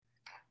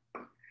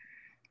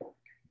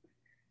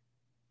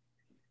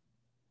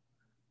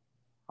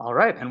All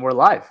right, and we're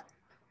live.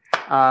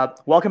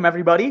 Welcome,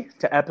 everybody,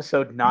 to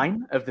episode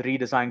 9 of the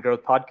Redesign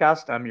Growth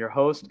Podcast. I'm your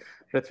host,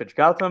 Ritvij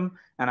Gautam,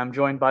 and I'm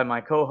joined by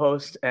my co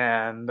host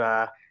and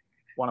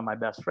one of my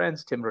best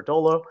friends, Tim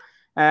Rotolo.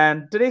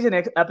 And today's an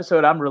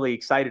episode I'm really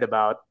excited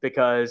about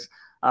because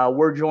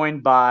we're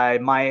joined by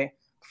my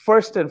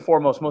first and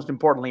foremost, most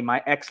importantly,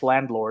 my ex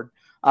landlord,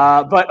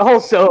 but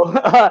also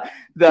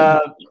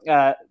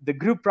the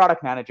group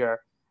product manager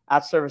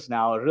at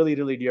ServiceNow, a really,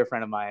 really dear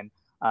friend of mine,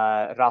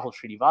 Raahul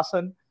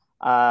Srinivasan.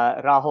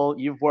 Rahul,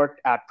 you've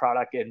worked at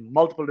product in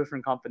multiple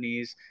different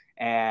companies,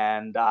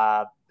 and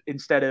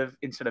instead of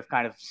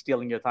kind of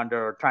stealing your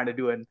thunder or trying to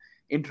do an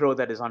intro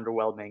that is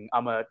underwhelming,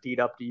 I'm gonna tee it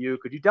up to you.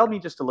 Could you tell me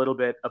just a little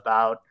bit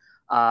about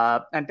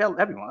and tell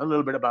everyone a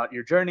little bit about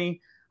your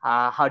journey?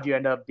 How'd you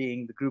end up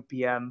being the group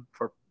PM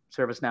for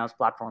ServiceNow's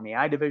platform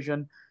AI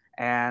division?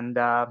 And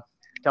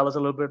tell us a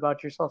little bit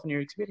about yourself and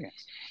your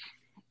experience.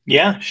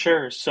 Yeah,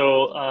 sure.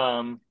 So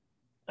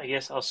I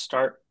guess I'll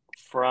start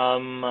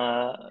from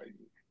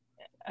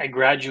I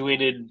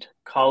graduated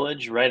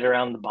college right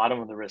around the bottom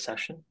of the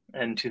recession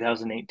in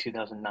 2008,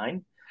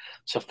 2009.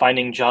 So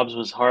finding jobs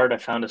was hard. I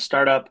found a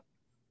startup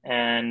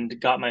and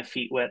got my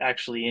feet wet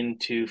actually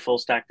into full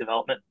stack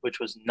development,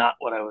 which was not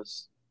what I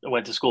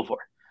went to school for.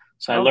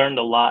 So I Oh, learned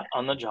a lot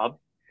on the job.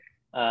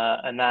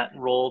 And that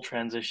role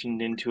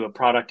transitioned into a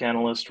product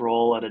analyst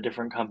role at a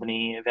different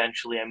company.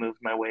 Eventually, I moved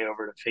my way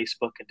over to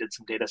Facebook and did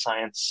some data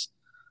science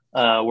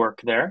work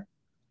there.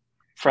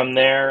 From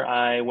there,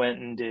 I went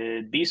and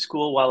did B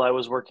school while I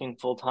was working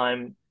full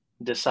time.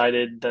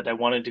 Decided that I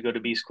wanted to go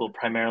to B school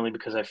primarily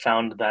because I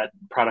found that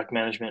product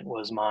management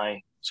was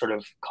my sort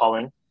of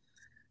calling,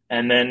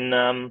 and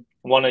then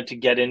wanted to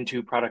get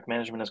into product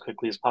management as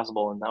quickly as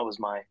possible, and that was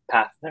my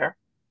path there.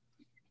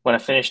 When I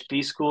finished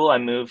B school, I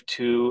moved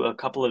to a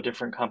couple of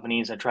different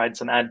companies. I tried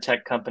some ad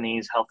tech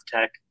companies, health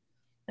tech,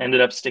 ended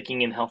up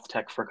sticking in health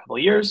tech for a couple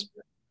of years.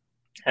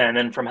 And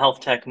then from health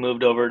tech,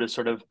 moved over to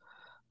sort of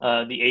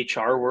the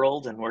HR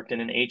world and worked in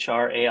an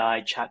HR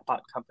AI chatbot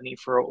company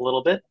for a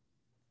little bit.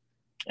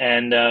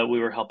 And we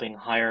were helping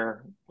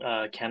hire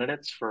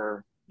candidates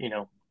for,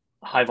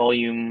 high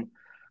volume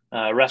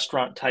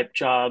restaurant type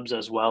jobs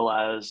as well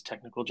as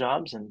technical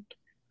jobs. And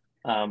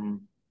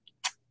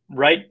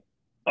right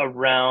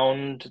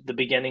around the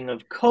beginning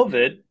of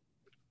COVID,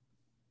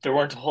 there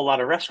weren't a whole lot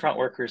of restaurant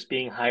workers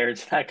being hired.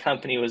 So that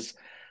company was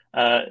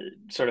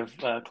sort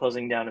of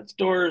closing down its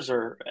doors,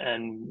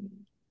 and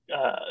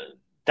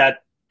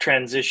that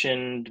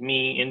transitioned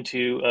me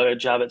into a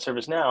job at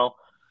ServiceNow,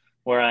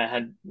 where I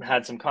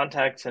had some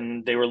contacts,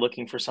 and they were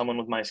looking for someone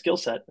with my skill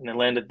set, and I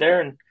landed there,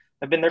 and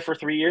I've been there for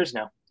 3 years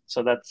now.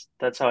 So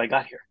that's how I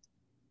got here.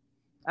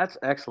 that's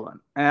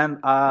excellent. And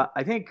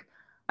I think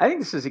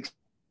this is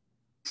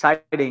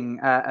exciting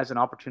as an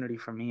opportunity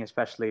for me,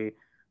 especially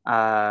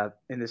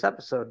in this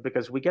episode,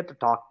 because we get to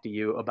talk to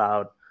you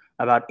about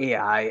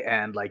AI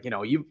and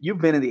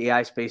you've been in the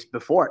AI space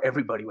before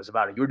everybody was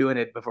about it. You were doing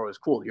it before it was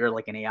cool. You're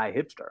like an AI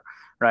hipster,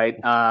 right?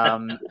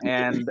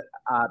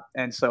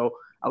 And so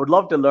I would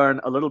love to learn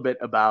a little bit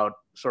about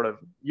sort of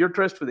your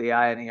tryst with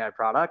AI and AI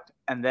product,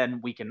 and then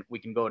we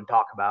can go and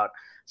talk about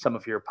some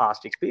of your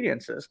past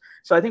experiences.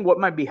 So I think what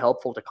might be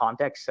helpful to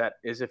context set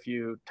is if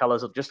you tell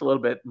us just a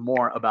little bit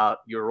more about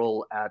your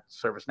role at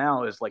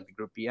ServiceNow as like the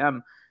group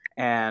PM,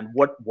 and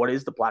what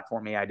is the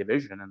platform AI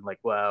division, and like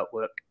what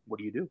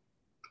do you do?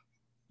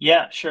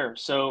 Yeah, sure.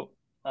 So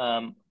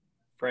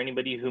for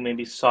anybody who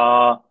maybe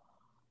saw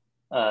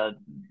uh,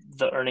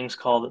 the earnings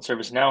call that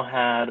ServiceNow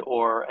had,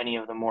 or any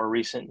of the more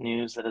recent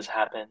news that has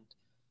happened,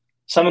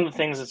 some of the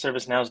things that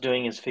ServiceNow is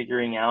doing is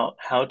figuring out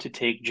how to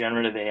take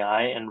generative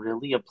AI and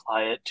really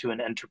apply it to an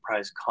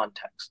enterprise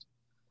context.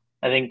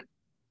 I think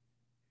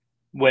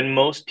when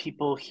most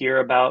people hear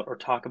about or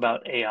talk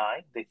about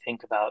AI, they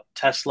think about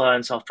Tesla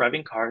and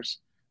self-driving cars.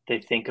 They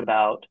think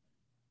about,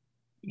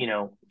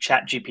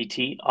 Chat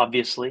GPT,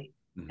 obviously,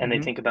 and they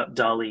Mm-hmm. think about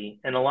DALL-E.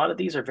 And a lot of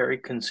these are very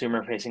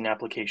consumer-facing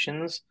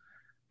applications,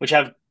 which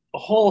have a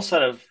whole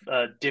set of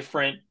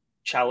different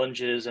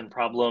challenges and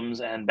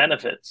problems and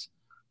benefits.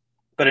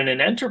 But in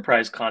an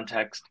enterprise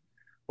context,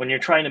 when you're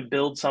trying to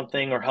build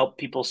something or help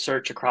people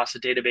search across a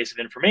database of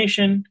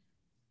information,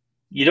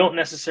 you don't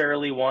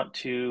necessarily want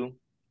to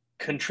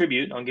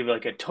contribute. I'll give you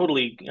like a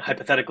totally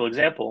hypothetical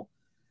example.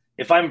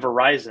 If I'm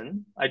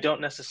Verizon, I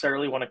don't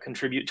necessarily want to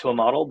contribute to a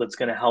model that's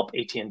going to help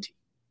AT&T,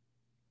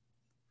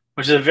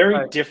 which is a very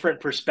Right.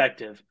 different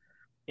perspective.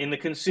 In the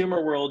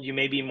consumer world, you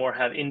maybe more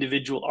have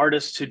individual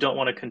artists who don't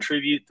want to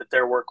contribute, that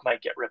their work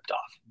might get ripped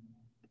off.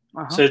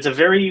 Uh-huh. So it's a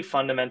very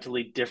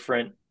fundamentally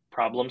different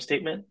problem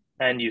statement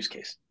and use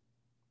case.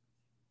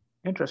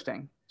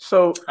 Interesting.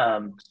 So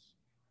Um,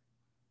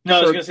 no, I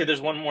was so going to say there's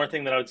one more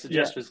thing that I would yeah.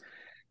 suggest was,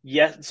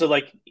 yes. So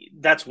like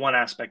that's one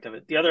aspect of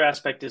it. The other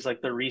aspect is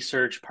like the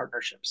research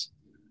partnerships.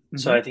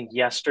 So Mm-hmm. I think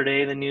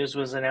yesterday the news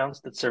was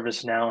announced that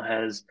ServiceNow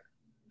has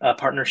a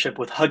partnership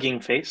with Hugging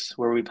Face,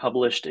 where we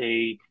published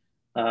a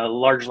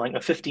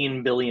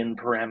 15 billion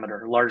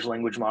parameter large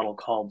language model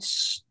called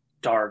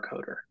Star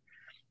Coder,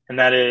 and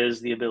that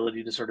is the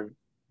ability to sort of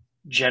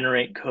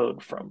generate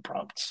code from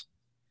prompts.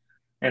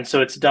 And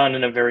so it's done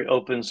in a very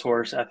open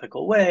source,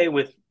 ethical way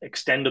with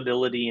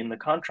extendability in the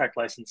contract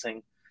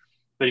licensing.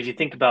 But if you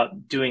think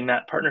about doing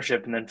that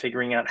partnership and then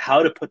figuring out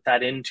how to put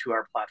that into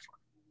our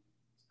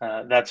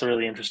platform, that's a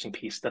really interesting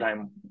piece that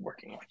I'm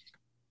working on.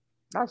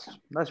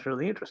 That's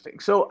really interesting.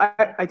 So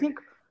I think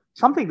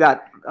something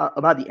that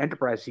about the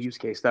enterprise use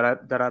case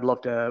that I'd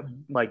love to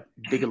like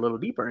dig a little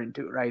deeper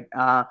into, right?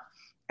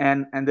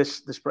 And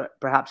this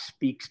perhaps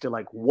speaks to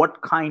like what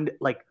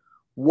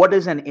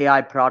is an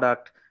AI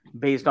product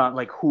based on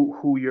like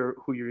who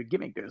you're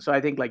giving to. So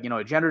I think like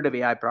a generative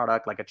AI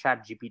product like a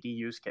Chat GPT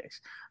use case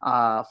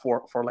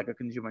for like a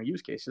consumer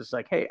use case is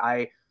like, hey,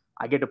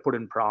 I get to put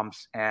in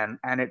prompts and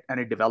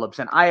it develops,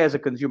 and I as a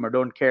consumer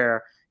don't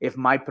care if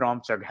my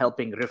prompts are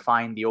helping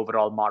refine the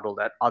overall model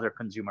that other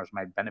consumers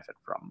might benefit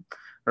from,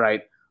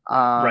 right?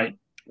 Right.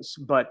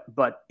 But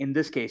in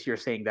this case, you're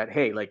saying that,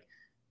 hey, like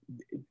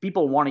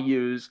people want to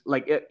use,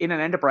 like in an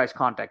enterprise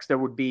context, there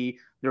would be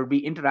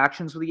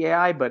interactions with the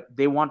AI, but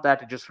they want that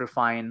to just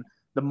refine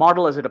the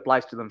model as it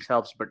applies to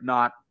themselves, but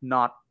not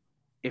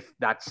if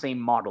that same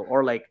model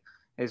or like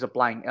is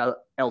applying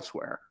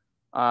elsewhere.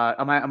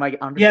 Am I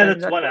understanding? Yeah,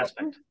 that's that one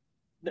correctly? aspect.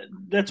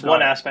 That's Got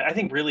one it. aspect. I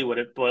think really what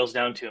it boils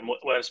down to, and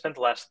what I've spent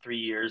the last 3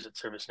 years at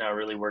ServiceNow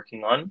really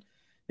working on,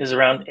 is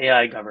around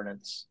AI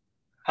governance.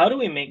 How do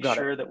we make Got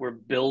it. sure that we're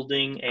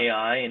building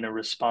AI in a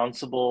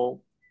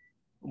responsible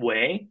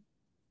way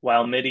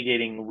while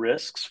mitigating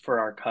risks for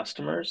our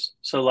customers?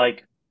 So,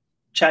 like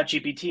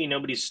ChatGPT,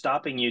 nobody's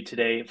stopping you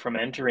today from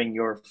entering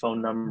your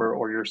phone number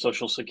or your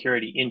social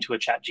security into a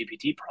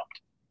ChatGPT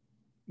prompt.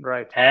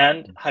 Right.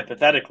 And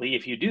hypothetically,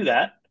 if you do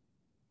that,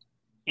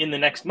 in the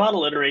next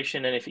model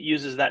iteration, and if it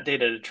uses that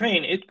data to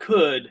train, it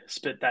could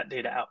spit that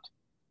data out.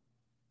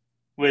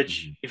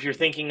 Which, if you're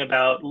thinking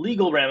about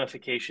legal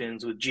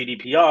ramifications with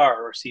GDPR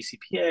or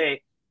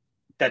CCPA,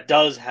 that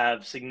does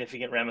have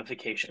significant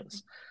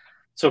ramifications.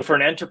 So for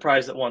an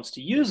enterprise that wants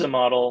to use a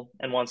model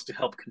and wants to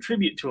help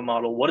contribute to a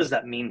model, what does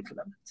that mean for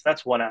them? So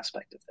that's one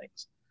aspect of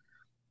things.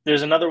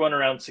 There's another one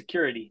around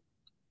security.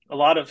 A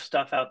lot of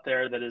stuff out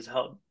there that is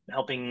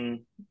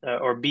helping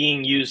or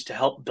being used to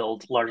help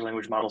build large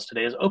language models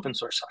today is open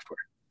source software.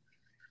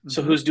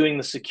 So who's doing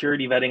the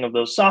security vetting of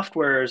those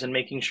softwares and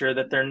making sure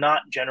that they're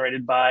not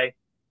generated by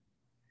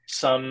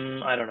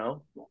some, I don't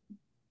know,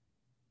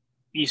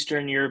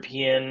 Eastern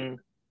European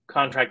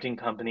contracting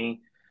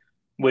company,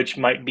 which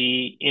might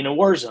be in a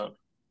war zone.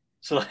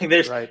 So like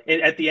Right.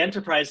 at the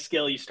enterprise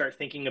scale, you start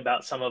thinking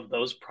about some of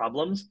those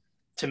problems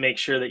to make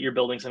sure that you're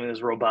building something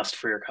that's robust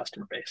for your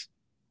customer base.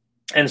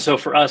 And so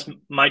for us,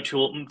 my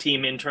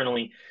team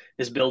internally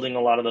is building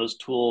a lot of those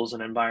tools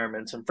and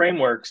environments and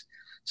frameworks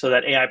so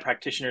that AI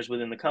practitioners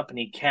within the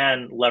company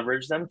can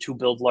leverage them to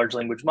build large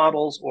language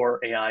models or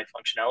AI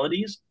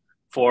functionalities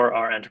for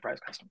our enterprise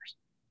customers.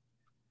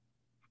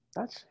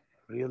 That's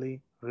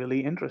really,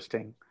 really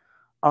interesting.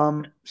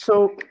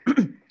 So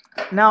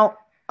now,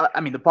 I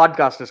mean, the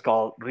podcast is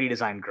called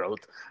Redesign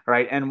Growth,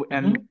 right? And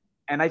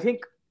I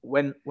think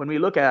when we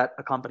look at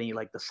a company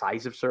like the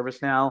size of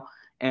ServiceNow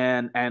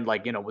and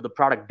like with the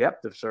product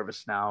depth of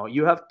ServiceNow,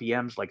 you have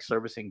PMs like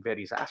servicing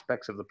various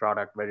aspects of the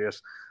product,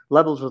 various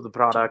levels of the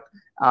product.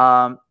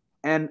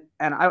 And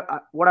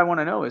what I want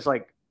to know is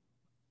like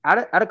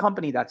at a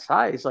company that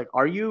size, like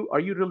are you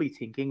really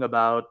thinking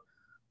about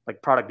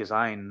like product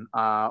design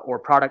or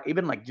product,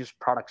 even like just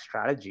product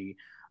strategy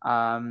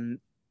um,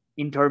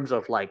 in terms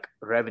of like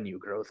revenue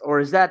growth, or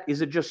is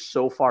it just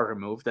so far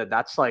removed that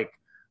that's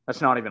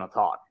not even a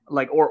thought,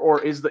 like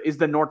or is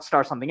the North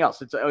Star something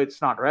else?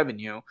 It's not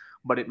revenue,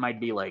 but it might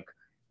be like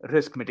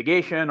risk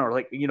mitigation or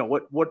like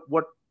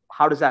what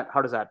how does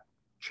that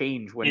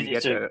change when you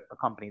It's get a to a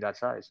company that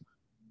size?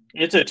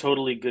 it's a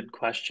totally good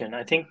question.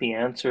 I think the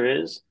answer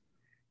is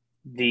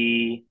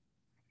the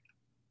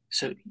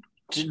so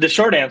the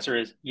short answer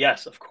is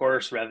yes, of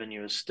course,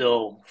 revenue is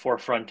still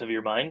forefront of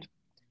your mind.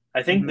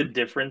 I think the Mm-hmm.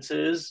 difference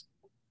is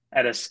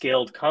at a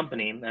scaled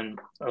company, and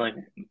like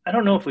I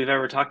don't know if we've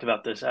ever talked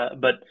about this,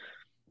 but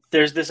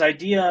there's this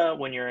idea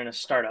when you're in a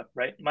startup,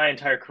 right? My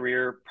entire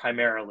career,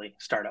 primarily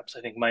startups.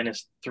 I think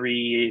minus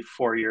 3,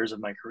 4 years of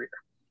my career.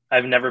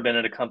 I've never been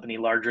at a company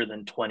larger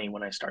than 20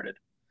 when I started.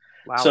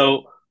 Wow.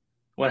 So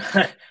when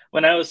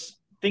when I was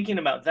thinking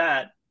about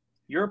that,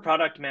 you're a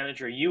product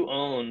manager. You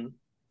own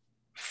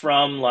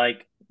from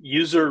like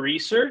user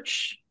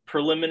research,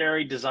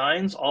 preliminary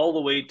designs, all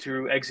the way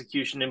through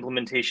execution,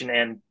 implementation,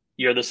 and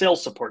you're the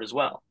sales support as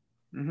well.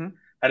 Mm-hmm.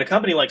 At a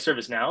company like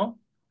ServiceNow,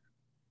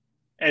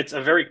 it's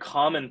a very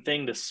common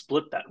thing to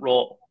split that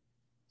role.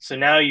 So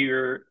now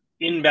your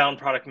inbound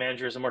product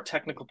manager is a more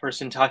technical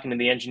person talking to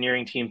the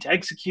engineering team to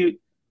execute.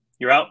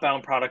 Your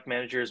outbound product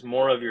manager is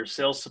more of your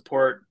sales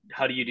support.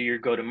 How do you do your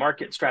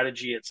go-to-market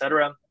strategy, et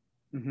cetera?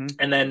 Mm-hmm.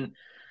 And then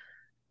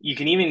you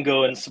can even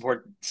go and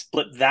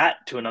split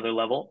that to another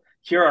level.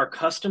 Here are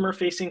customer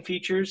facing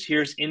features.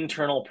 Here's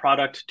internal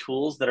product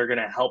tools that are going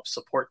to help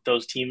support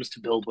those teams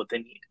to build what they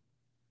need.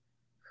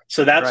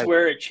 So that's Right.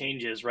 where it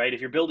changes, right?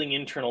 If you're building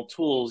internal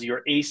tools,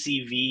 your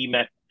ACV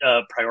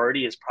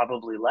priority is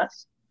probably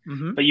less.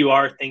 Mm-hmm. but you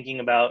are thinking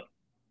about,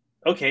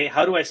 okay,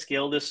 how do I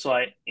scale this so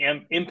I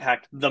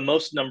impact the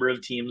most number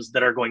of teams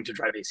that are going to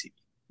drive ACV?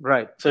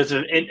 Right. So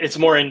it's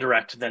more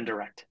indirect than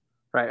direct.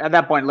 Right. At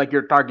that point, like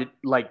your target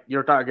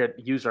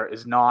user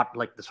is not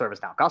like the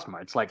ServiceNow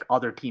customer. It's like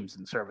other teams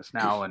in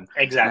ServiceNow,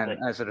 Exactly.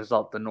 and as a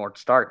result, the North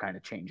Star kind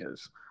of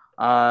changes.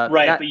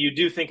 Right, but you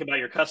do think about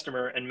your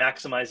customer and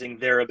maximizing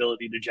their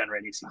ability to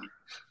generate ACV.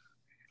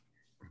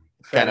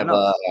 Kind of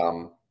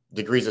a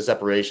degrees of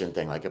separation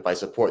thing. Like if I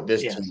support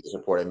this team,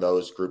 supporting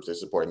those groups, they're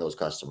supporting those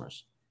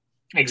customers.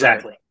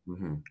 Exactly. Right.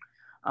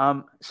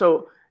 Mm-hmm.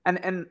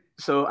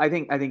 So I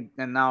think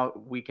and now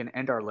we can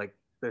enter like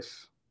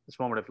this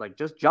moment of like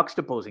just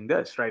juxtaposing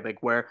this, right?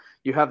 Like where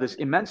you have this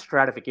immense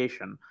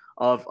stratification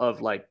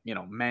of like, you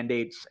know,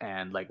 mandates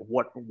and like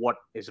what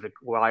is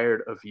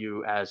required of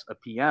you as a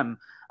PM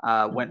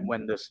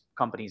when this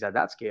company's at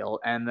that scale,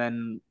 and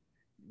then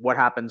what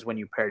happens when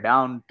you pare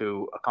down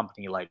to a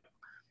company like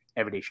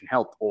Evidation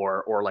Health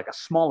or like a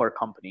smaller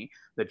company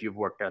that you've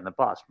worked at in the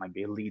past, might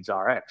be Leads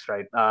RX,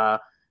 right?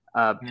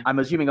 I'm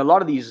assuming a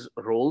lot of these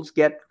roles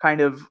get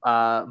kind of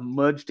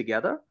merged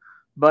together,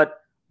 but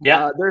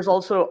there's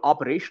also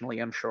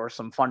operationally, I'm sure,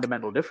 some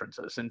fundamental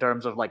differences in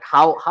terms of like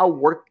how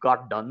work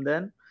got done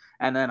then,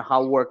 and then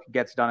how work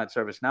gets done at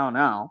ServiceNow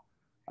now.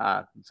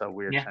 It's a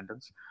weird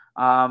sentence.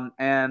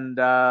 And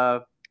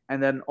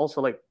then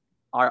also like,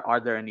 are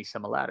there any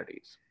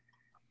similarities?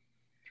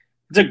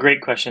 It's a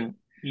great question.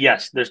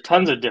 Yes, there's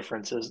tons of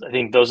differences. I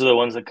think those are the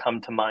ones that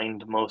come to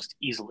mind most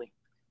easily.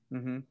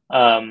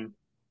 Mm-hmm.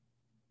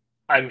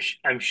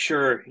 I'm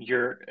sure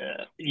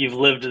you've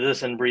lived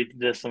this and breathed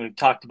this, and we've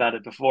talked about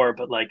it before.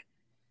 But like,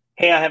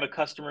 hey, I have a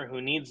customer who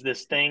needs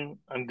this thing.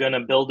 I'm gonna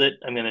build it.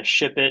 I'm gonna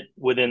ship it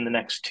within the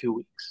next 2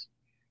 weeks.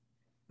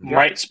 Yep.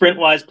 Right?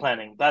 Sprint-wise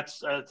planning.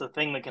 That's a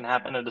thing that can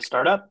happen at a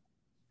startup.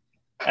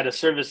 At a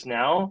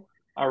ServiceNow,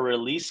 our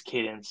release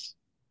cadence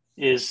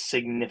is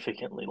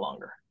significantly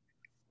longer.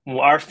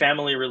 Our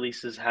family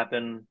releases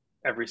happen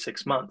every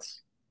 6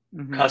 months.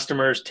 Mm-hmm.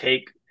 Customers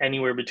take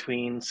anywhere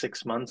between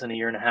 6 months and a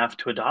year and a half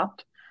to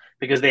adopt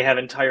because they have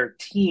entire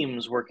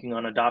teams working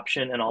on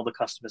adoption and all the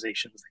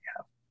customizations they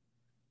have,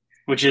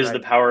 which is the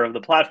power of the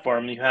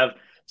platform. You have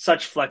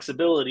such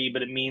flexibility,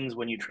 but it means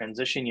when you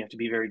transition, you have to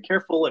be very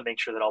careful and make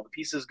sure that all the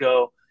pieces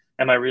go.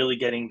 Am I really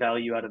getting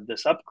value out of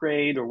this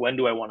upgrade, or when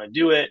do I want to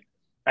do it?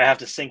 I have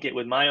to sync it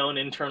with my own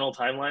internal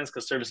timelines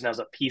because ServiceNow is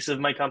a piece of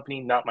my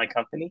company, not my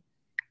company.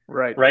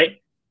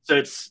 Right. So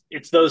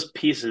it's those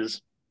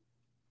pieces.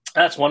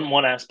 That's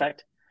one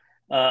aspect.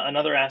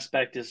 Another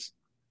aspect is,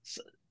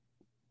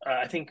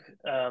 I think,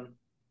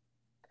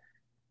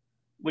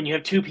 when you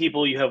have two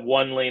people, you have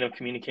one lane of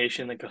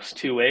communication that goes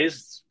two ways.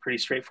 It's pretty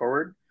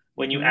straightforward.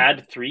 When you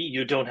add three,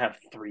 you don't have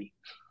three,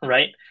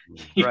 right?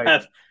 You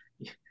have,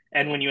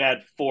 and when you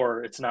add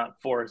four, it's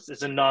not four. It's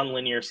a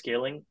nonlinear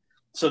scaling.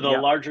 So the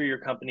larger your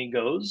company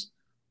goes,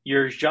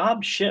 your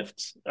job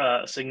shifts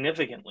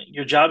significantly.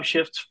 Your job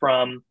shifts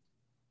from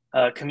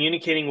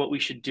communicating what we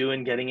should do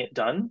and getting it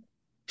done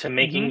to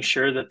making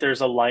sure that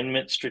there's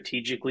alignment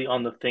strategically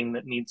on the thing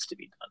that needs to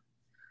be done.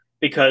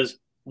 Because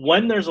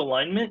when there's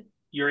alignment,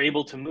 you're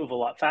able to move a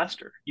lot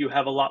faster. You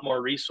have a lot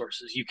more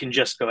resources. You can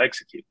just go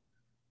execute.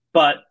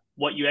 But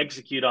what you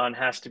execute on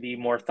has to be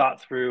more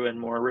thought through and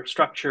more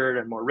structured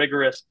and more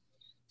rigorous.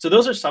 So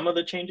those are some of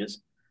the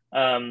changes.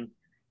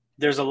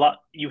 There's a lot.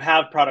 You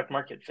have product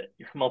market fit.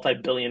 You're a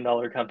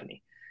multi-billion-dollar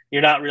company.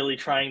 You're not really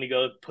trying to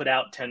go put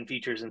out 10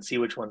 features and see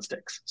which one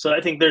sticks. So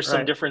I think there's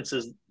some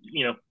differences,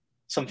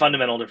 some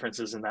fundamental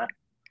differences in that.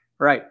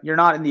 Right. You're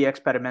not in the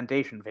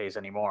experimentation phase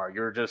anymore.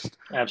 You're just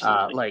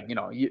like,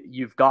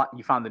 you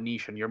found the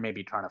niche and you're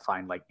maybe trying to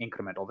find like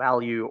incremental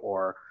value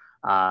or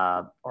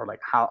like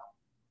how.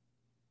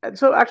 And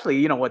so actually,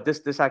 you know what,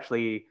 this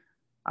actually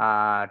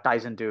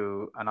ties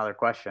into another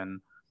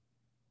question.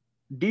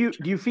 Do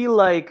you feel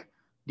like,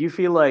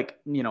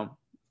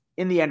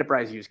 in the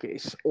enterprise use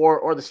case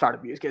or the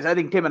startup use case, I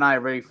think Tim and I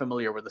are very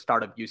familiar with the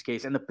startup use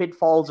case and the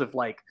pitfalls of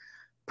like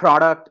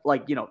product,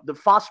 like, the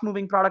fast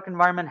moving product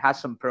environment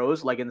has some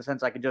pros, like in the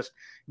sense I could just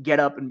get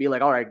up and be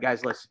like, all right,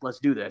 guys, let's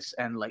do this.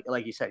 And like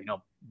you said,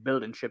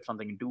 build and ship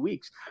something in 2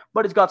 weeks,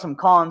 but it's got some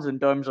cons in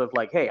terms of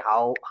like, hey,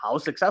 how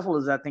successful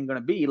is that thing going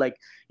to be? Like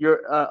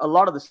you're a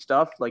lot of the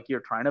stuff, like you're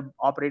trying to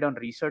operate on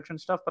research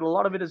and stuff, but a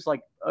lot of it is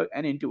like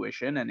an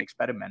intuition and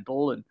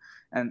experimental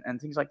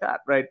and things like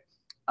that. Right.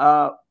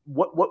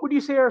 What would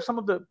you say are some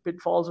of the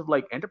pitfalls of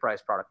like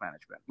enterprise product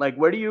management? Like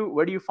where do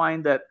you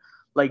find that,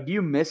 like, do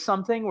you miss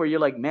something where you're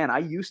like, man, I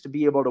used to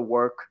be able to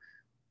work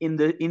in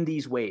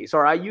these ways,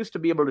 or I used to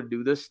be able to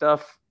do this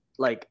stuff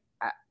like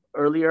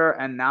earlier,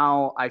 and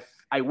now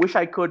I wish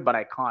I could, but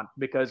I can't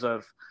because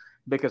of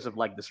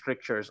like the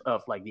strictures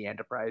of like the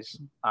enterprise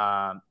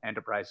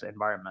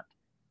environment?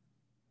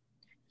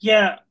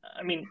 Yeah,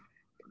 I mean,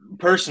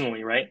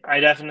 personally, right? I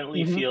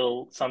definitely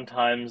feel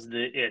sometimes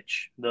the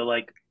itch, the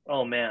like,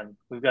 oh man,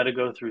 we've got to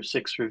go through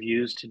 6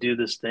 reviews to do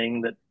this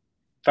thing that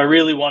if I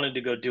really wanted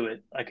to go do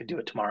it, I could do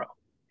it tomorrow.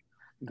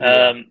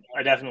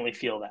 I definitely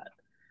feel that.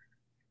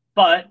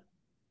 But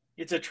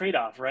it's a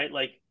trade-off, right?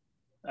 Like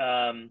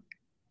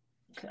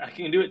I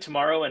can do it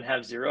tomorrow and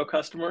have 0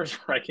 customers,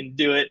 or I can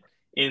do it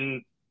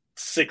in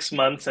 6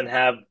 months and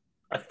have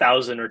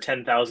 1,000 or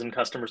 10,000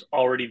 customers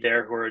already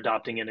there who are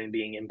adopting it and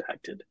being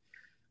impacted.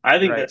 I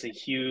think that's a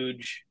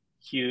huge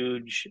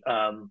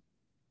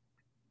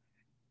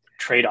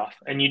trade-off,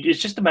 and it's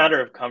just a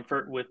matter of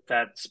comfort with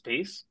that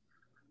space,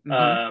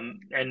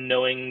 and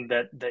knowing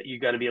that you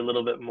got to be a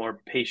little bit more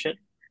patient.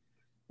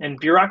 And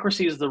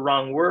bureaucracy is the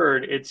wrong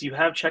word. It's, you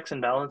have checks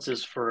and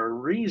balances for a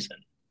reason,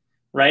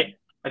 right?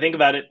 I think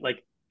about it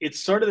like it's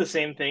sort of the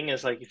same thing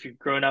as like if you're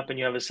growing up and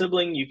you have a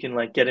sibling, you can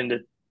like get into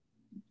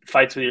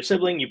fights with your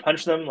sibling, you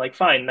punch them, like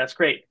fine, that's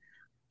great.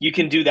 You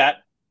can do that,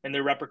 and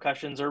the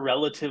repercussions are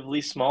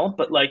relatively small,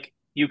 but like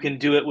you can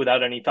do it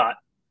without any thought.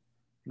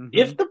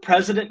 If the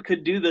president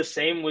could do the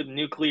same with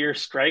nuclear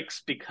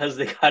strikes because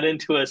they got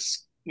into a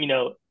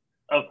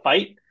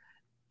fight,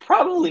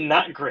 probably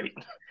not great.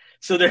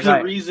 So there's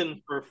a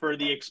reason for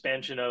the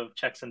expansion of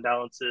checks and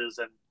balances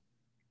and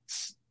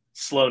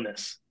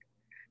slowness.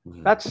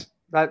 That's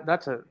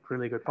a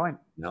really good point.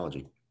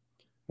 Analogy.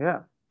 Yeah.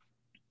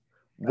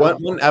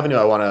 One avenue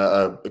I want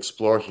to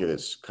explore here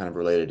that's kind of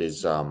related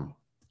is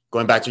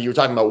going back to, you were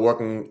talking about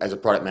working as a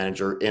product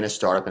manager in a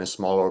startup, in a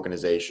small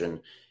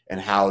organization,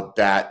 and how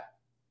that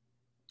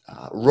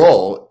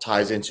role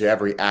ties into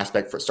every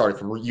aspect, starting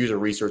from user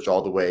research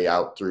all the way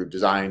out through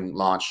design,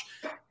 launch,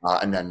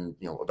 and then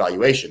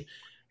evaluation.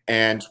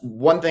 And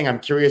one thing I'm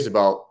curious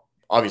about,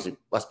 obviously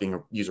us being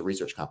a user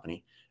research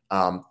company,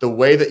 the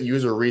way that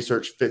user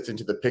research fits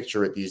into the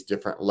picture at these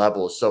different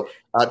levels. So,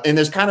 and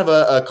there's kind of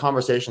a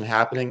conversation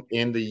happening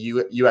in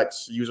the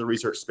UX user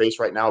research space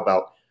right now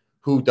about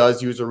who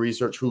does user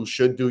research, who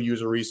should do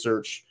user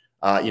research.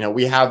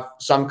 We have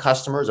some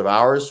customers of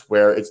ours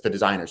where it's the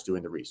designers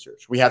doing the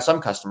research. We have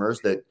some customers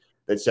that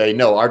say,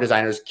 no, our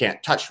designers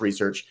can't touch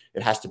research.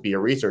 It has to be a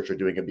researcher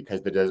doing it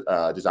because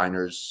the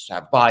designers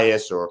have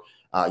bias, or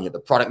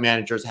the product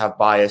managers have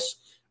bias.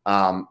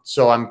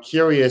 So I'm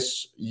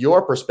curious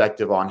your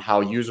perspective on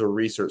how user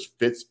research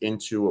fits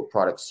into a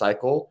product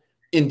cycle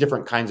in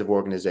different kinds of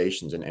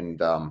organizations,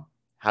 and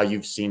how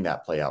you've seen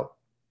that play out.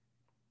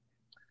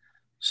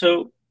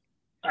 So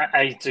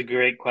it's a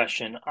great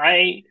question.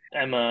 I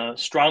am a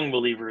strong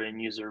believer in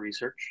user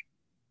research.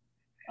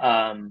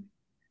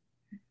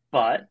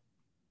 But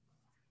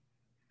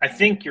I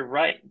think you're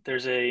right.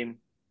 There's a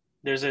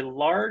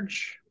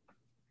large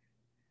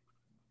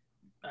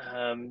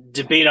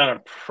debate on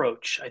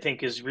approach, I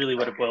think, is really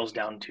what it boils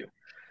down to.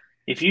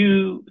 If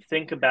you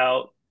think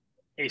about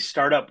a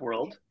startup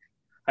world,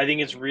 I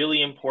think it's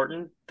really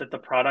important that the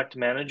product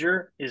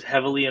manager is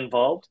heavily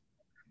involved,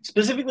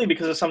 specifically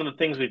because of some of the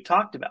things we've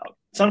talked about.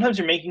 Sometimes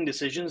you're making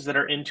decisions that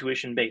are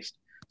intuition based.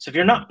 So if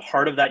you're not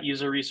part of that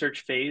user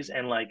research phase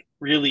and like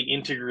really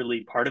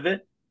integrally part of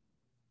it,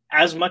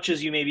 as much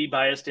as you may be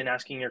biased in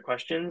asking your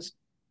questions,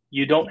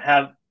 you don't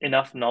have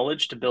enough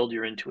knowledge to build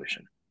your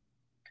intuition.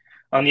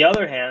 On the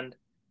other hand,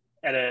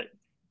 at an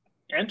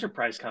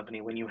enterprise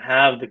company, when you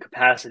have the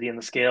capacity and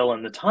the scale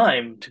and the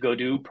time to go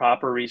do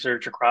proper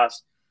research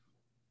across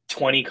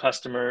 20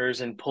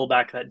 customers and pull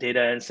back that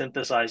data and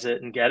synthesize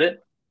it and get it,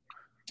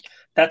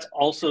 that's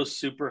also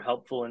super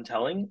helpful in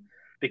telling,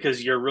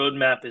 because your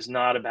roadmap is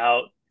not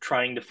about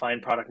trying to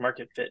find product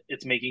market fit.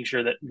 It's making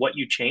sure that what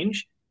you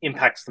change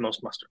impacts the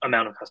most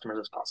amount of customers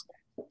as possible.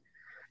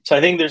 So I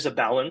think there's a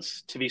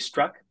balance to be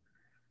struck.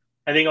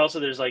 I think also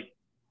there's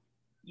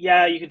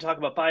you can talk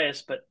about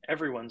bias, but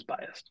everyone's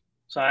biased.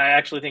 So I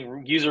actually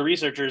think user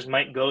researchers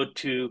might go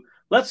to,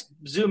 let's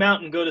zoom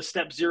out and go to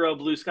step 0,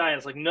 blue sky. And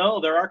it's like,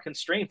 no, there are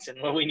constraints in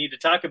what we need to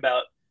talk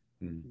about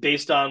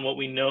based on what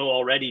we know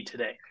already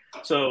today.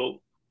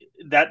 So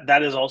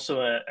that is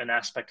also an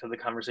aspect of the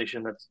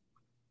conversation that's,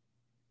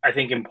 I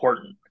think,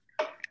 important.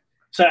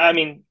 So, I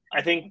mean,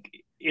 I think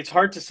it's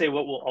hard to say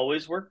what will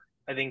always work.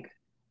 I think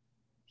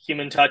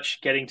human touch,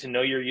 getting to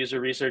know your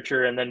user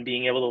researcher, and then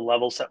being able to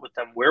level set with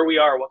them where we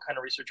are, what kind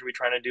of research are we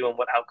trying to do, and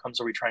what outcomes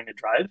are we trying to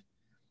drive,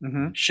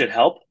 should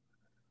help.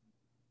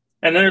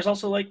 And then there's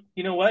also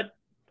you know what?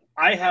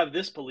 I have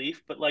this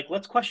belief, but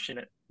let's question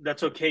it.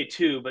 That's okay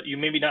too, but you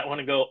maybe not want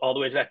to go all the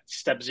way back to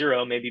step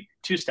 0, maybe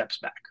 2 steps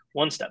back,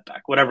 1 step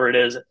back, whatever it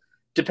is,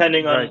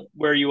 depending on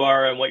where you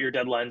are and what your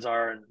deadlines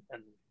are and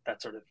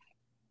that sort of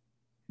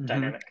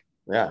dynamic.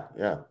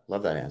 Yeah.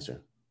 Love that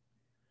answer.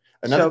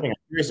 Another thing I'm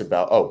curious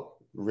about,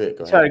 Rick,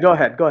 go ahead. Sorry,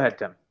 go ahead,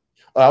 Tim.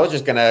 I was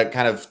just going to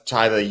kind of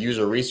tie the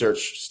user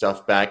research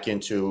stuff back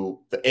into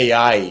the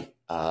AI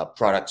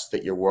products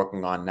that you're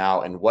working on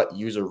now, and what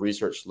user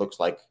research looks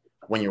like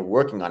when you're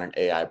working on an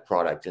AI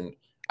product. And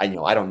I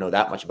don't know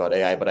that much about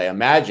AI, but I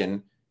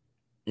imagine,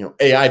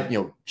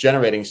 AI,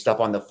 generating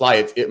stuff on the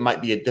fly, it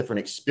might be a different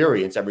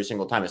experience every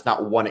single time. It's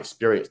not one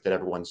experience that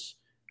everyone's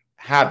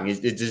having.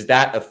 Does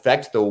that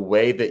affect the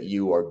way that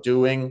you are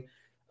doing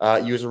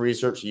user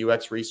research,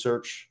 UX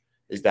research?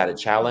 Is that a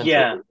challenge?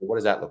 Yeah. Or what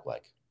does that look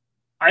like?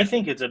 I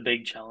think it's a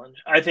big challenge.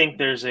 I think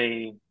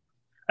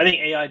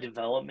AI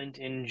development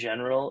in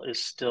general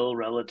is still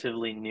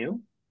relatively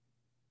new.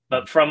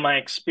 But from my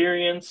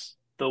experience,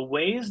 the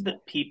ways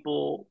that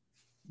people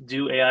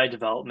do AI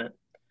development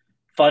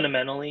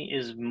fundamentally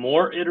is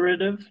more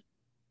iterative,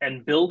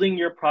 and building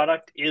your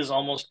product is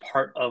almost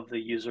part of the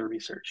user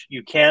research.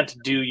 You can't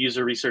do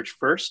user research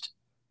first,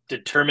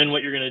 determine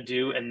what you're going to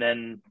do, and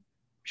then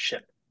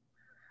ship.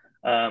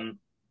 A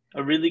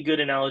really good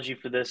analogy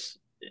for this,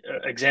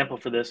 example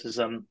for this is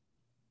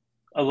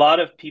a lot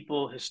of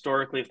people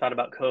historically have thought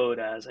about code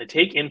as I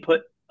take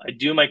input, I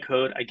do my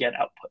code, I get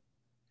output.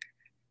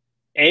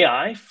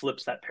 AI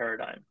flips that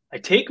paradigm. I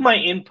take my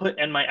input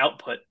and my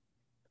output,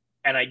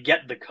 and I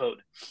get the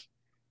code.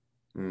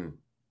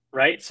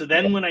 Right? So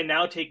then when I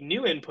now take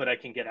new input, I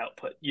can get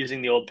output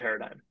using the old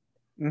paradigm.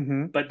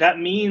 But that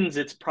means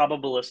it's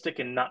probabilistic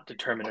and not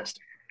deterministic.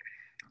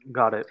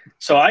 Got it.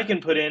 So I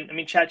can put in,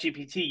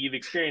 ChatGPT, you've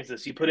experienced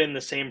this. You put in the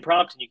same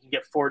prompt and you can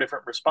get 4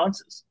 different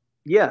responses.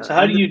 Yeah. So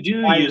how do you do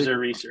user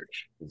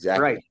research?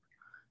 Exactly.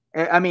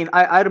 Right. I mean,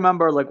 I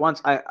remember like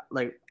once I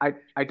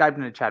typed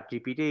into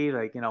ChatGPT,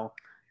 like,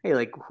 hey,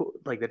 like who,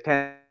 like the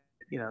 10,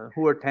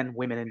 who are 10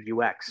 women in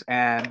UX,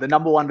 and the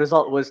number one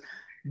result was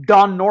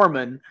Don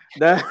Norman,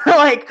 the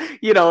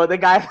the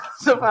guy.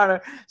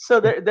 So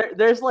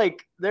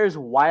there's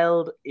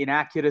wild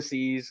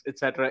inaccuracies,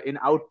 etc., in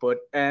output,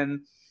 and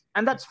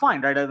that's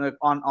fine, right?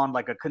 On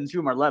like a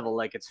consumer level,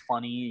 like it's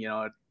funny,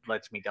 it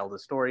lets me tell the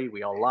story,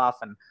 we all laugh,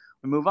 and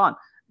we move on.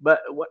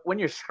 But when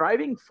you're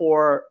striving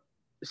for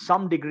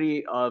some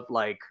degree of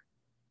like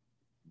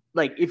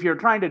if you're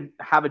trying to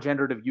have a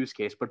generative use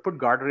case, but put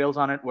guardrails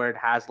on it where it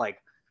has like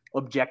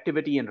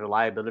objectivity and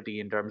reliability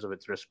in terms of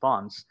its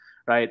response,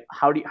 right?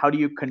 How do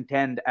you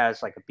contend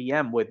as like a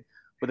PM with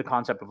the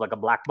concept of like a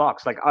black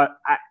box? Like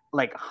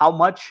how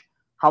much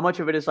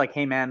of it is like,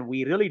 hey man,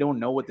 we really don't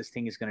know what this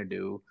thing is going to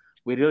do.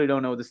 We really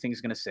don't know what this thing is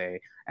going to say.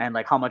 And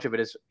like how much of it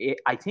is,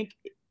 I think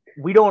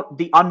we don't,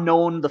 the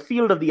unknown, the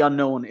field of the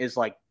unknown is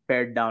like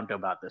pared down to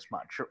about this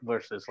much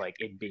versus like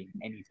it being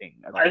anything.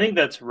 I think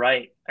that's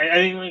right. I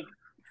think like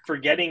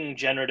forgetting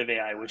generative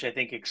AI, which I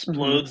think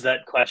explodes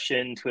that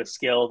question to a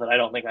scale that I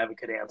don't think I have a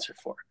good answer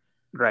for.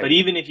 Right. But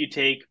even if you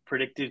take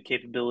predictive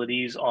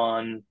capabilities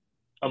on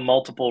a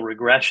multiple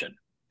regression,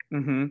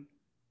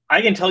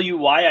 I can tell you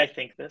why I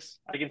think this.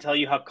 I can tell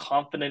you how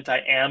confident I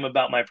am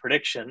about my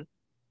prediction.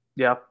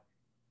 Yeah.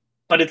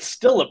 But it's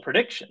still a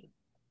prediction.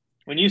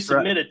 When you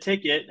submit a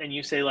ticket and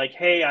you say like,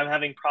 hey, I'm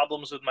having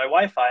problems with my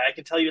Wi-Fi, I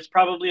can tell you it's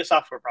probably a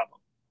software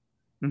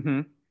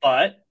problem.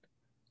 But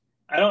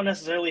I don't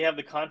necessarily have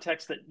the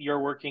context that you're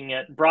working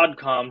at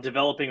Broadcom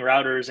developing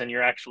routers and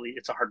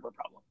it's a hardware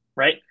problem,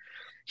 right?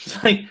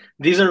 It's like,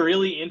 these are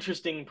really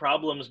interesting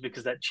problems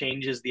because that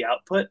changes the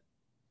output.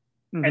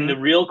 And the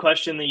real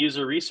question the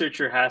user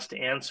researcher has to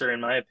answer, in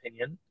my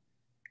opinion,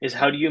 is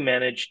how do you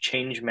manage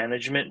change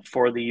management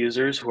for the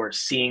users who are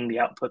seeing the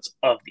outputs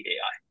of the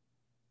AI?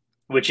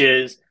 Which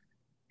is,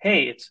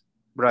 hey, it's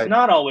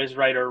not always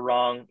right or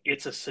wrong.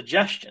 It's a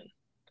suggestion.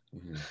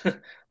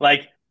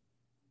 Like,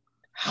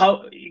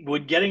 how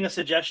would getting a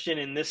suggestion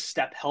in this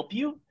step help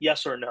you?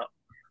 Yes or no?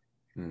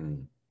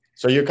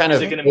 So you're kind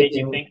is it going to make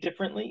you think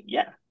differently?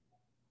 Yeah.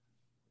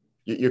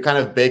 You're kind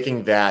of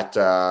baking that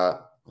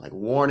like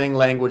warning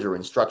language or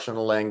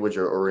instructional language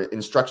or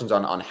instructions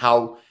on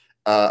how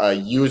a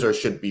user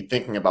should be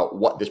thinking about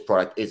what this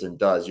product is and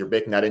does. You're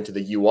baking that into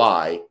the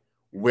UI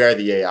where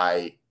the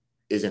AI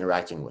is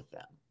interacting with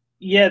them.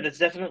 Yeah, that's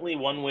definitely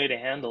one way to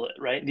handle it,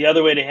 right? The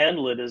other way to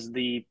handle it is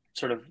the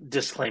sort of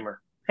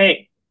disclaimer.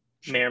 Hey,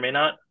 may or may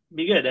not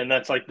be good. And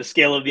that's like the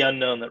scale of the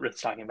unknown that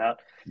Rit's talking about.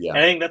 Yeah. And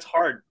I think that's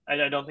hard.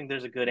 I don't think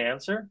there's a good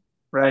answer.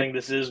 Right. I think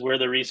this is where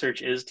the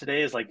research is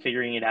today, is like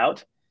figuring it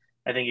out.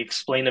 I think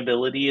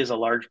explainability is a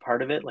large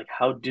part of it. Like,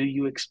 how do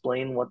you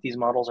explain what these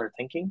models are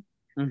thinking?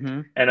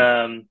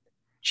 And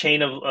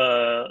chain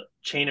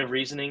of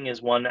reasoning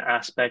is one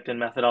aspect and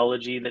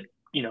methodology that,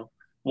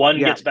 one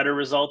gets better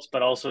results,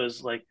 but also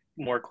is like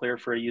more clear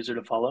for a user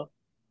to follow.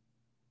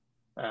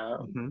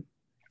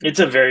 It's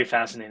a very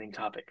fascinating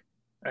topic.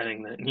 I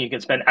think that you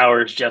can spend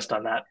hours just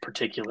on that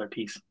particular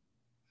piece.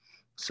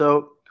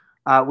 So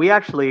we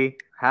actually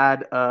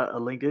had a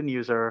LinkedIn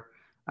user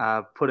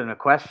put in a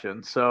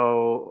question.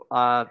 So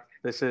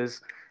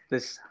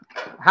this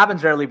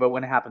happens rarely, but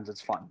when it happens,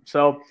 it's fun.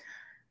 So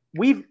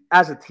we've,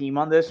 as a team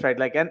on this, right?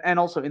 Like, and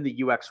also in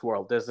the UX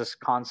world, there's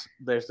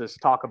this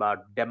talk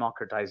about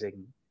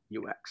democratizing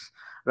UX,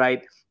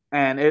 right?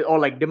 Or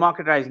like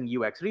democratizing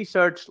UX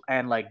research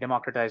and like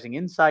democratizing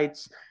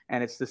insights.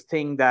 And it's this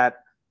thing that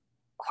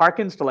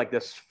harkens to like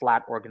this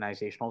flat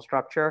organizational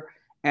structure.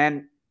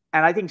 And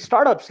I think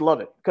startups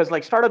love it because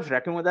like startups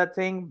reckon with that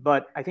thing.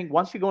 But I think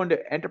once you go into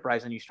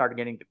enterprise and you start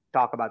getting to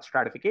talk about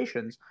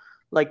stratifications,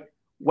 like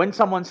when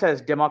someone says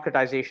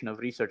democratization of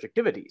research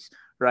activities,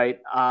 right?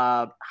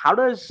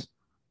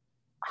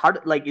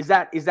 Is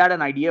that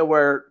an idea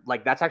where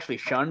like that's actually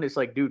shunned? It's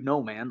like, dude,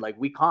 no, man, like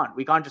we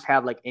can't just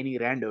have like any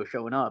rando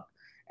showing up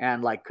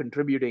and like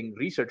contributing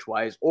research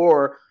wise.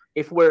 Or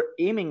if we're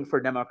aiming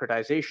for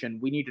democratization,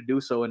 we need to do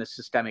so in a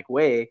systemic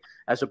way,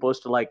 as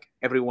opposed to like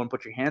everyone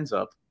put your hands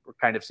up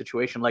kind of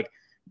situation. Like,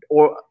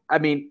 or I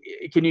mean,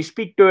 can you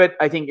speak to it?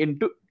 I think in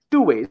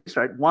two ways,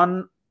 right?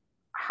 One,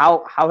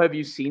 how have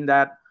you seen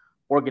that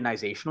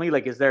organizationally?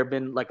 Like, has there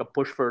been like a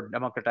push for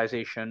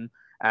democratization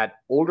at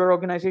older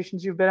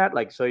organizations you've been at,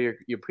 like so your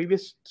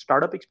previous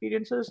startup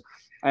experiences,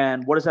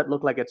 and what does that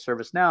look like at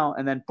ServiceNow?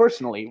 And then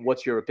personally,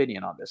 what's your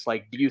opinion on this?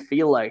 Like, do you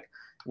feel like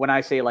when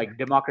I say like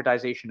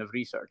democratization of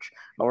research,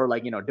 or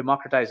like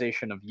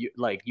democratization of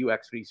like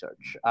UX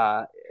research,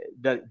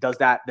 does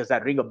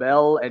that ring a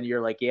bell and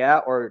you're like, yeah,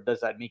 or does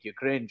that make you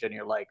cringe and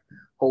you're like,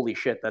 holy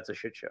shit, that's a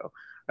shit show,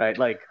 right?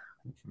 Like,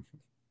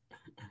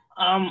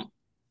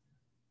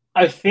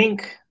 I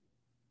think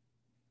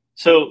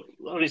so.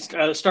 Let me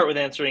start with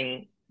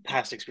answering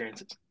past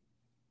experiences.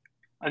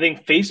 I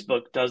think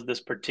Facebook does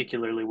this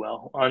particularly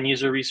well. On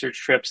user research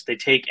trips, they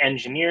take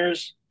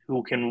engineers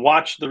who can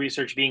watch the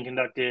research being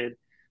conducted.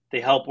 They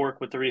help work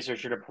with the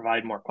researcher to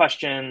provide more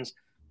questions.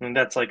 And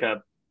that's like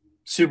a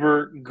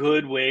super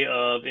good way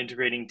of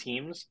integrating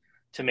teams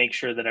to make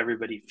sure that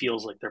everybody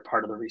feels like they're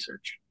part of the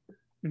research.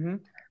 mm-hmm.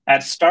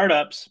 At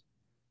startups,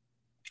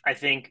 I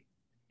think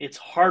it's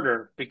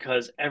harder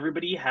because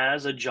everybody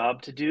has a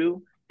job to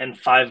do and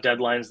 5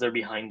 deadlines they're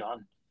behind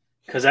on,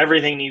 because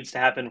everything needs to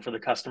happen for the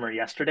customer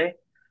yesterday.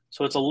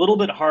 So it's a little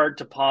bit hard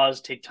to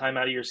pause, take time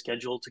out of your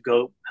schedule to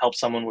go help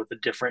someone with a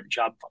different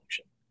job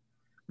function.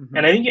 Mm-hmm.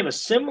 And I think you have a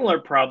similar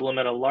problem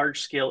at a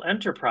large scale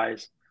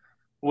enterprise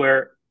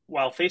where,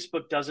 while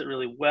Facebook does it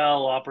really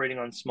well operating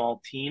on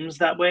small teams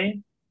that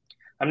way,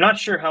 I'm not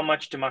sure how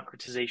much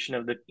democratization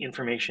of the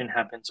information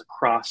happens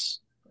across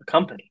a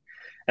company.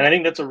 And I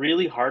think that's a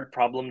really hard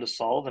problem to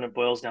solve, and it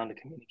boils down to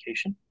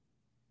communication.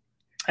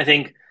 I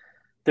think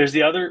there's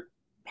the other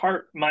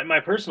part.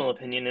 My personal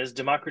opinion is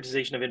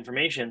democratization of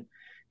information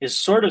is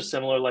sort of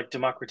similar like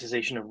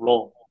democratization of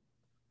role.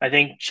 I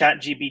think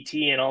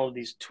ChatGPT and all of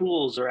these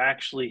tools are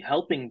actually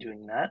helping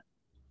doing that,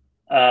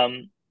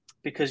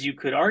 because you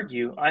could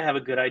argue, I have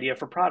a good idea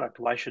for product.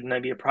 Why shouldn't I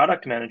be a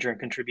product manager and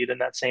contribute in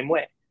that same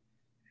way?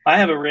 I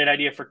have a great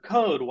idea for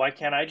code. Why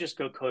can't I just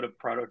go code a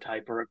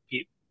prototype or a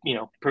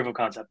proof of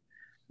concept?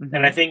 Mm-hmm.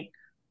 And I think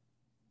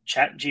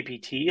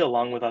ChatGPT,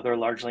 along with other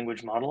large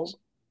language models,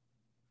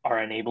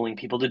 are enabling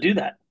people to do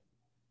that.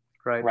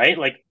 Right?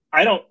 Like,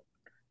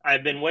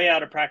 I've been way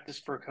out of practice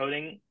for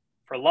coding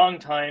for a long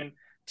time.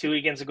 2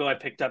 weekends ago, I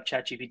picked up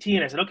ChatGPT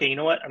and I said, okay, you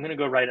know what? I'm going to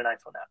go write an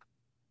iPhone app.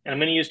 And I'm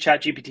going to use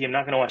ChatGPT. I'm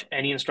not going to watch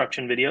any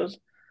instruction videos.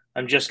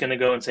 I'm just going to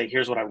go and say,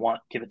 here's what I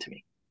want. Give it to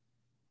me.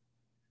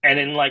 And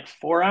in like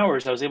 4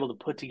 hours, I was able to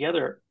put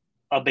together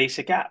a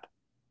basic app.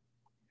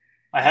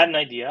 I had an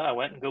idea. I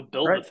went and go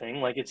build the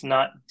thing. Like, it's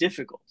not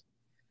difficult.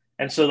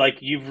 And so like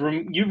you've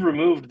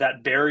removed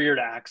that barrier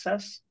to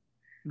access,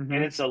 mm-hmm.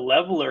 and it's a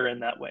leveler in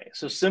that way.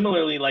 So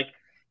similarly, like,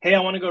 hey, I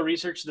want to go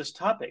research this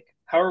topic.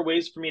 How are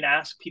ways for me to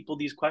ask people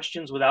these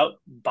questions without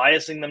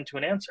biasing them to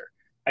an answer?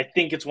 I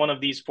think it's one of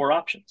these 4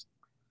 options.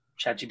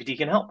 ChatGPT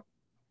can help.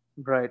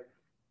 Right.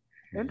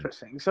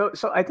 Interesting. So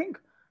I think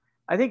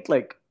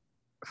like,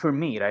 for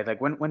me, right,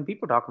 like when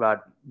people talk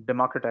about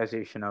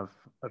democratization of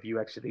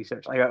UX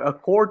research, like a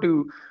core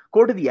to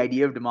the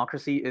idea of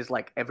democracy is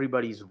like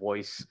everybody's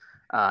voice,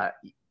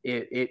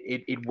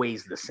 it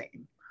weighs the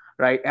same,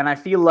 right? And I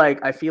feel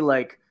like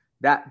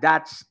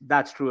that's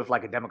true of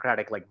like a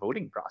democratic like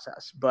voting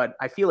process, but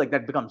I feel like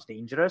that becomes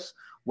dangerous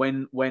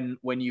when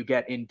you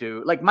get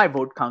into like my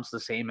vote counts the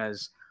same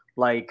as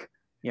like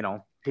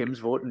Tim's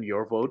vote and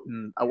your vote,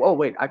 and oh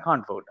wait, I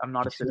can't vote. I'm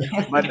not a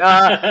citizen.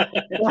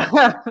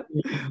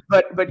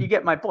 But but you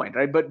get my point,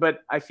 right? But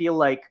I feel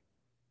like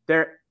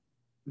there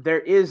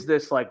is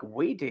this like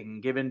weighting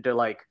given to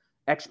like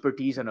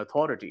expertise and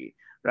authority,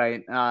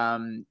 right?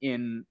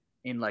 In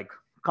like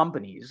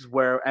companies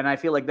and I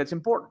feel like that's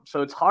important.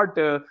 So it's hard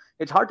to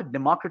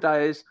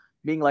democratize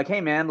being like,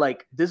 hey man,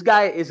 like this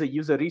guy is a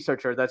user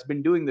researcher that's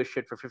been doing this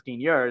shit for 15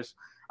 years.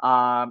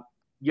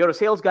 You're a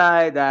sales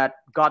guy that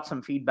got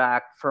some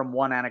feedback from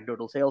one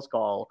anecdotal sales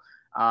call.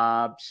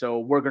 So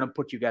we're going to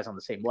put you guys on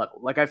the same level.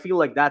 Like, I feel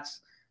like that's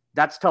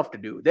tough to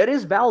do. There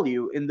is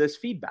value in this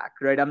feedback,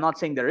 right? I'm not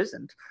saying there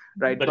isn't,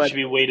 right? But it should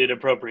be weighted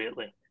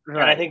appropriately.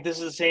 Right. And I think this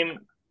is the same.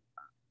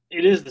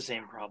 It is the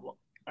same problem.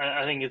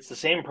 I think it's the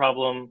same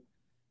problem.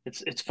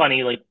 It's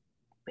funny, like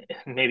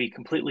maybe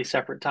completely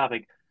separate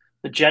topic.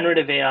 The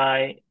generative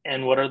AI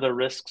and what are the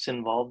risks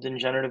involved in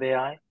generative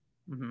AI?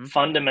 Mm-hmm.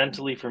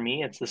 Fundamentally, for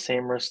me, it's the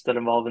same risks that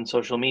involve in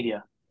social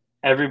media.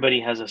 Everybody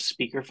has a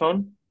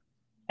speakerphone.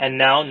 And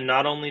now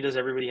not only does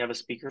everybody have a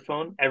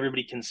speakerphone,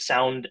 everybody can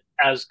sound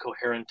as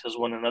coherent as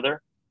one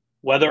another,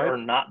 whether or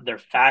not their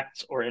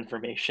facts or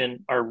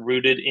information are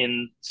rooted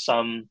in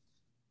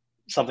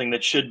something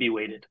that should be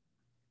weighted.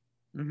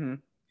 Mm-hmm.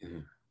 Mm-hmm.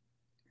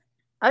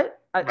 Right?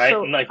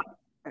 So, like,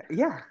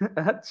 yeah,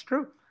 that's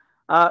true.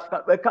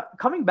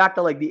 Coming back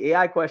to like the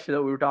AI question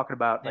that we were talking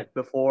about, like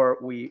before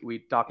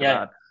we talked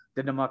about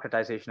the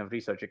democratization of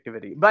research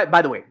activity. But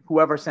by the way,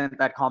 whoever sent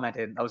that comment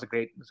in, that was a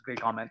great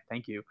comment.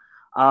 Thank you.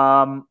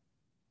 So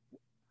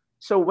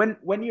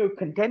when you're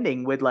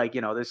contending with like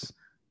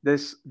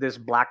this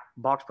black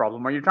box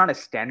problem, or you're trying to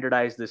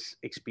standardize this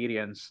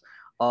experience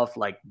of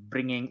like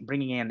bringing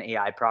in an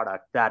AI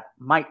product that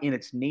might in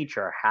its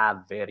nature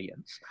have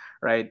variance,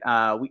 right?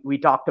 We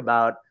talked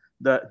about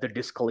the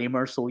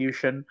disclaimer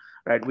solution,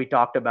 right? We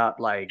talked about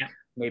like Yeah.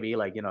 maybe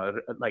like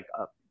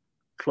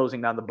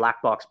closing down the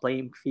black box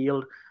playing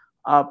field.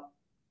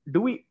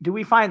 Do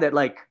we find that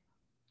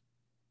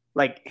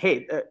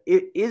hey,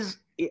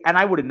 and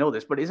I wouldn't know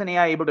this, but isn't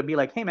AI able to be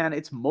like, hey man,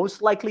 it's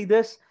most likely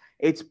this,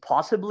 it's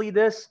possibly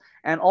this,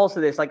 and also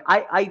this. Like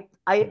I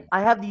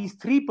have these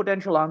three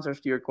potential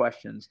answers to your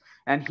questions,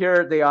 and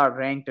here they are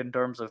ranked in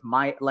terms of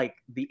my like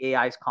the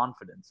AI's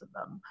confidence in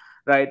them,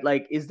 right?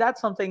 Like, is that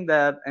something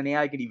that an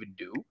AI could even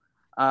do?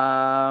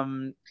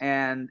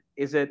 And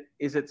is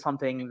it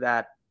something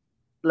that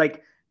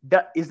like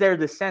is there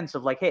the sense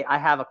of like, hey, I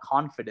have a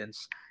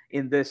confidence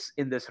in this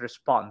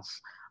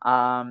response?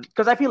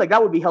 Because I feel like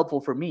that would be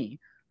helpful for me,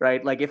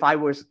 right? Like if I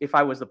was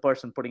the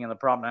person putting in the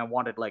prompt and I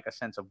wanted like a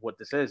sense of what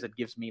this is, it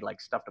gives me like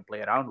stuff to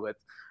play around with,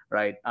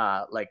 right?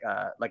 Like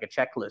a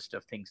checklist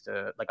of things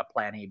to like a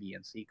plan A, B,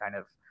 and C kind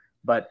of.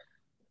 But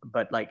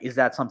like, is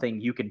that something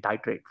you can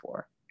titrate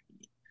for?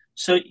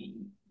 So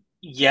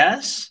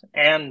yes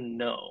and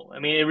no. I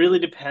mean, it really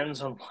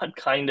depends on what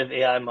kind of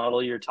AI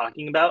model you're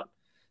talking about.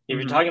 If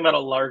you're talking about a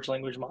large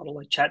language model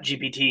like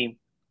ChatGPT,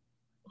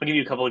 I'll give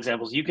you a couple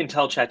examples. You can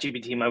tell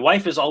ChatGPT, my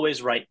wife is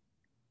always right.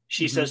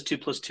 She says 2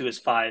 + 2 is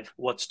 5.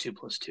 What's 2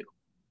 + 2?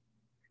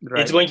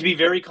 Right. It's going to be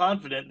very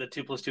confident that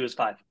 2 + 2 is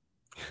 5.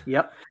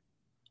 Yep.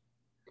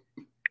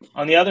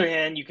 On the other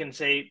hand, you can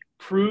say,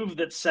 prove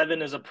that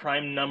 7 is a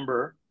prime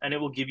number, and it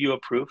will give you a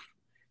proof.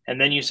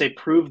 And then you say,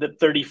 prove that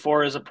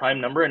 34 is a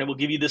prime number, and it will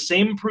give you the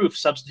same proof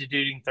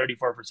substituting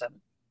 34 for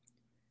 7.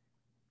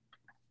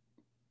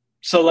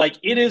 So like,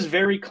 it is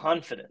very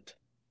confident.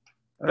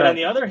 But on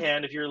the other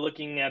hand, if you're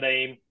looking at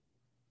a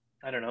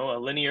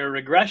linear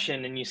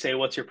regression and you say,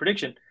 what's your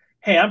prediction?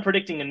 Hey, I'm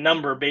predicting a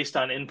number based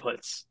on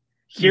inputs.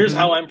 Here's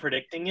how I'm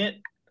predicting it.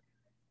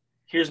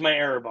 Here's my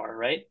error bar,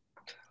 right?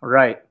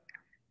 Right.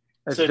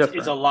 So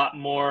it's a lot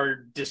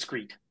more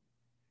discrete.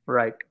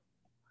 Right.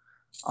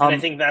 And I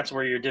think that's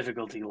where your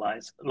difficulty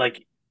lies.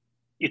 Like,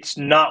 it's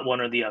not one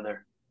or the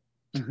other.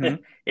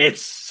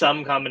 It's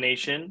some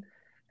combination.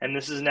 And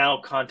this is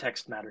now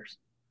context matters.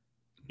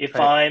 If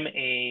I'm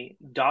a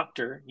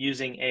doctor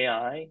using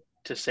AI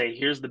to say,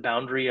 here's the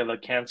boundary of a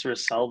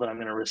cancerous cell that I'm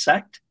going to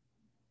resect,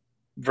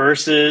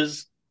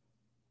 versus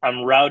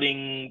I'm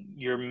routing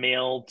your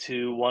mail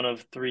to one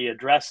of 3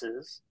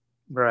 addresses.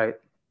 Right.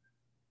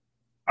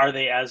 Are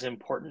they as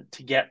important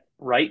to get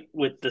right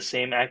with the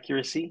same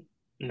accuracy?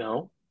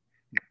 No.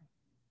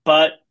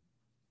 But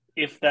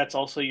if that's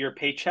also your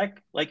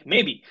paycheck, like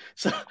maybe.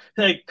 So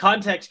like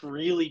context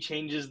really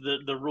changes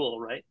the rule,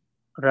 right?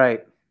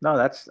 Right. No,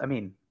 that's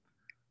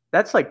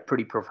like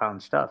pretty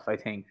profound stuff, I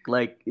think.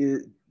 Like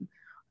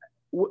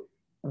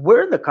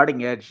we're in the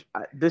cutting edge.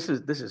 This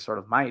is sort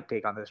of my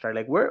take on this, right?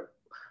 Like we're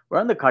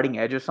on the cutting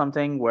edge of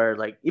something where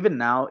like even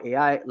now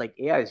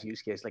AI's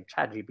use case like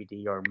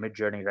ChatGPT or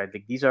Midjourney, right?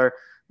 Like these are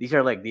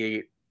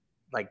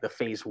like the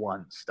phase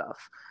 1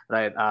 stuff,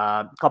 right?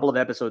 A couple of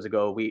episodes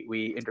ago,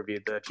 we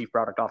interviewed the chief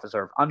product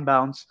officer of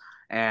Unbounce,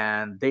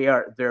 and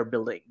they're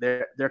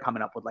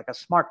coming up with like a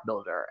smart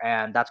builder,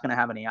 and that's going to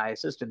have an AI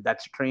assistant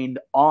that's trained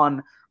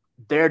on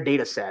their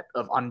data set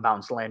of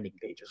Unbounce landing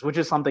pages, which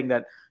is something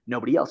that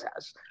nobody else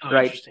has,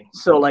 right?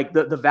 So like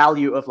the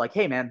value of like,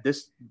 hey man,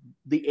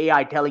 the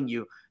AI telling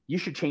you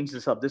should change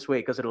this up this way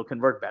because it'll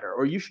convert better,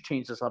 or you should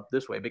change this up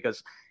this way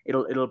because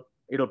it'll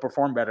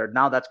perform better.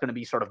 Now that's going to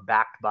be sort of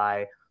backed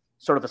by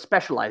sort of a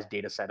specialized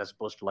data set as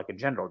opposed to like a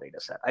general data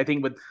set. I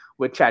think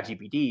with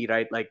ChatGPT,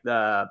 right? Like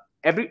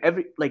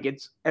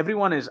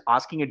everyone is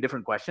asking it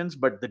different questions,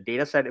 but the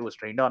data set it was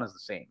trained on is the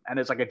same, and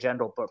it's like a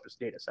general purpose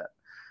data set.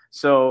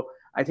 So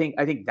I think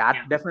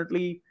that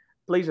definitely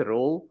plays a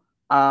role.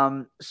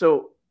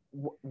 So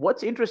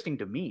what's interesting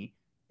to me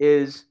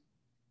is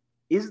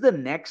the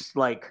next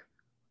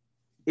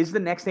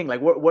thing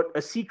like what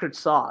a secret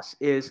sauce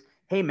is.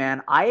 Hey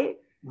man,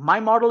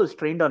 my model is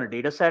trained on a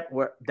data set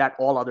that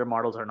all other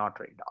models are not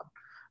trained on,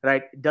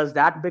 right? Does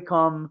that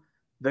become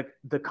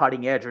the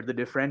cutting edge or the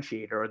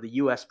differentiator or the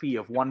USP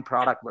of one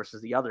product versus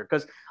the other?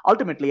 Because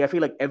ultimately, I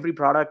feel like every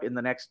product in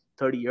the next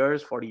 30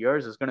 years, 40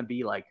 years is going to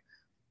be like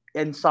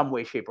in some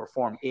way, shape, or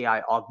form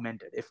AI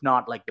augmented, if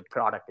not like the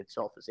product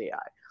itself is AI.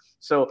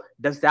 So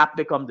does that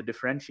become the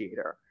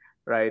differentiator,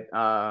 right?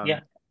 Yeah,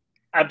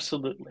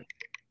 absolutely.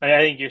 I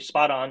think you're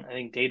spot on. I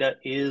think data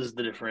is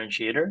the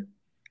differentiator.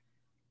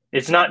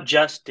 It's not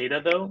just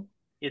data, though.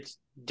 It's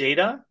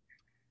data,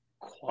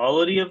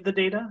 quality of the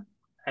data,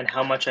 and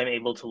how much I'm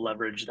able to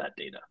leverage that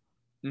data.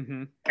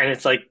 And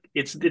it's like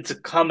it's a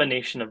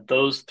combination of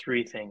those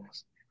 3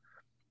 things.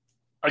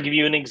 I'll give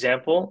you an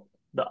example.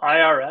 The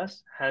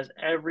IRS has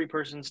every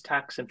person's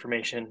tax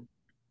information.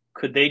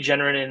 Could they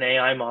generate an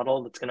AI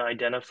model that's going to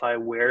identify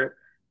where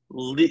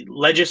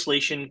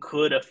legislation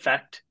could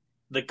affect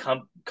the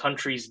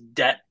country's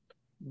debt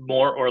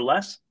more or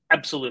less?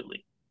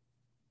 Absolutely.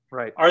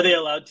 Right. Are they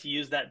allowed to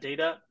use that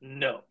data?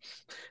 No.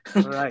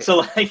 Right. So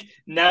like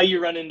now you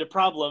run into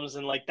problems,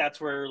 and like that's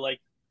where like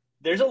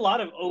there's a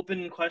lot of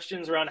open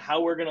questions around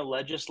how we're going to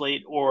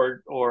legislate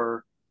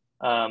or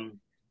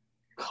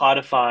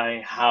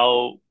codify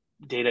how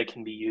data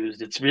can be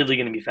used. It's really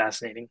going to be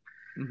fascinating.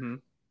 Mm-hmm.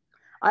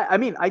 I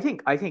mean, I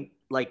think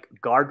like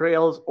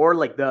guardrails or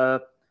like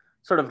the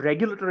sort of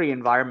regulatory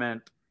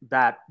environment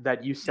that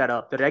you set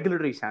up, the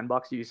regulatory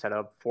sandbox you set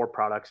up for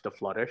products to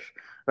flourish,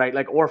 right?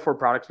 Like, or for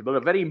products to build, are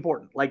very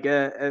important. Like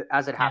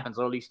as it happens,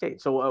 early stage.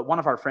 So one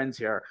of our friends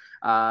here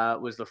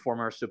was the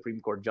former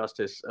Supreme Court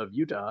Justice of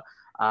Utah,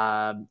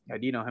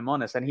 Dino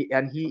Himones,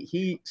 and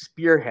he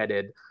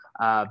spearheaded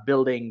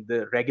building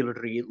the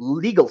regulatory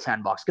legal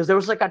sandbox because there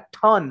was like a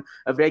ton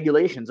of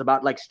regulations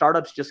about like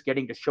startups just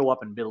getting to show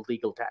up and build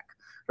legal tech,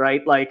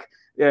 right? Like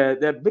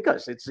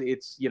because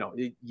it's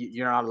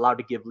you're not allowed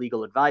to give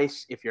legal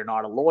advice if you're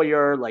not a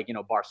lawyer, like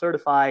bar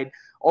certified,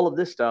 all of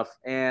this stuff.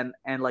 And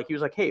like he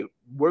was like, hey,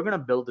 we're gonna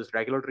build this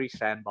regulatory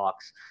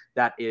sandbox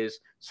that is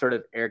sort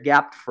of air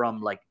gapped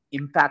from like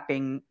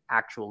impacting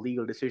actual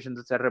legal decisions,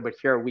 etc. But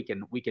here we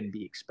can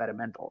be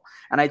experimental.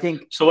 And I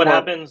think so. What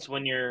happens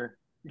when your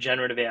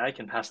generative AI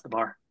can pass the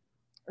bar?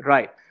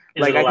 Right.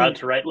 Is it allowed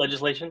to write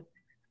legislation?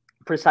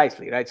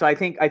 Precisely. Right. So I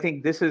think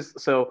this is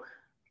so.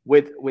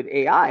 With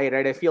AI,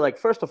 right? I feel like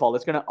first of all,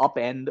 it's going to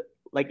upend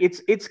like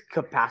its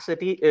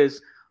capacity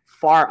is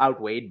far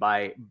outweighed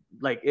by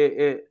like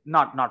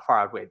not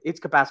far outweighed. Its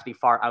capacity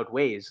far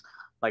outweighs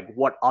like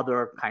what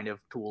other kind of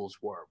tools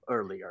were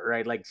earlier,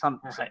 right? Like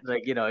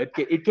like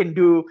it can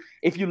do,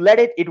 if you let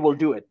it will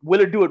do it. Will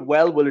it do it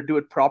well? Will it do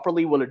it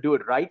properly? Will it do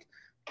it right?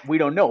 We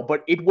don't know,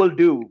 but it will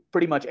do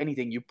pretty much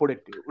anything you put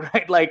it to,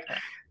 right? Like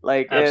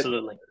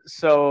absolutely.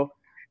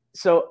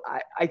 So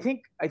I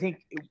think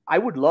I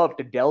would love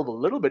to delve a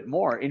little bit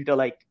more into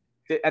like,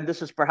 and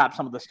this is perhaps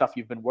some of the stuff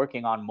you've been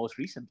working on most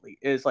recently,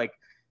 is like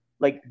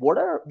what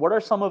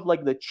are some of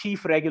like the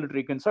chief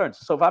regulatory concerns?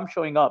 So if I'm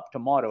showing up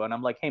tomorrow and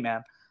I'm like, hey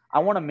man, I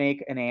want to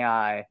make an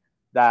AI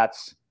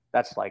that's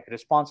like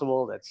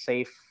responsible, that's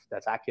safe,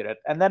 that's accurate,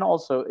 and then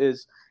also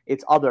is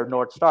its other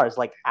North Stars,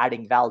 like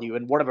adding value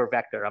in whatever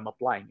vector I'm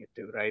applying it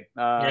to, right?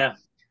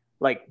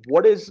 Like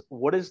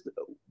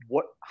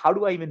how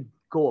do I even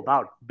go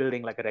about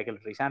building like a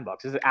regulatory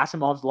sandbox? Is it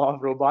Asimov's law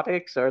of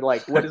robotics, or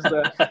like what is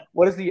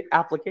the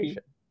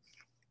application?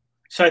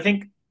 So I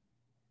think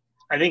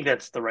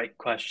that's the right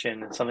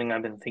question. It's something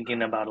I've been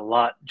thinking about a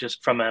lot,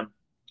 just from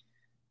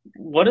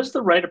what is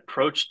the right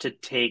approach to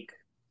take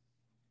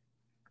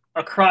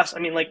across? I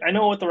mean, like, I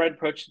know what the right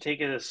approach to take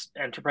as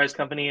an enterprise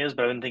company is,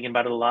 but I've been thinking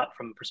about it a lot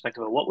from the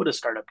perspective of what would a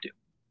startup do?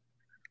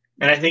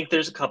 And I think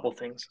there's a couple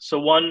things. So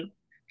one,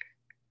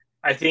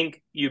 I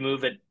think you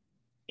move at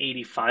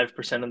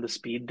 85% of the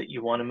speed that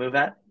you want to move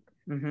at.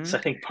 Mm-hmm. So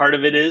I think part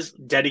of it is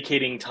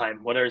dedicating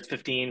time, whether it's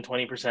 15,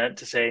 20%,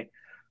 to say,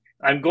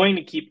 I'm going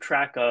to keep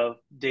track of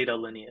data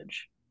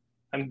lineage.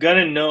 I'm going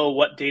to know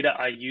what data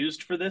I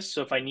used for this.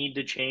 So if I need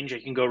to change, I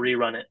can go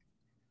rerun it.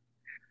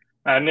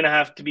 I'm going to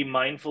have to be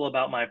mindful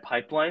about my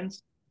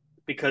pipelines,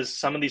 because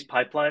some of these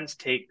pipelines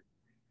take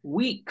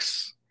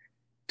weeks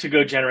to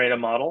go generate a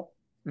model.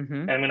 Mm-hmm.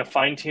 And I'm going to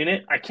fine tune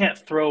it. I can't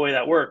throw away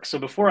that work. So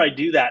before I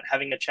do that,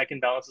 having a check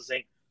and balance and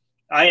saying,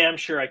 I am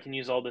sure I can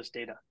use all this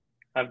data.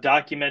 I've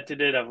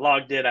documented it. I've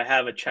logged it. I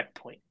have a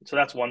checkpoint. So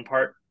that's one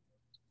part.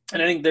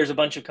 And I think there's a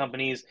bunch of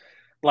companies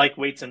like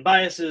Weights and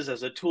Biases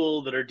as a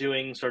tool that are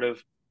doing sort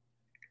of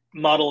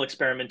model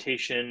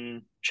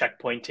experimentation,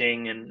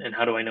 checkpointing, and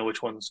how do I know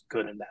which one's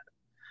good and bad.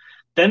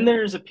 Then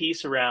there's a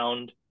piece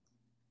around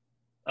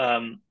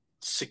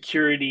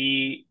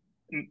security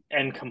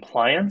and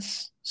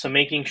compliance. So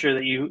making sure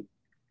that you,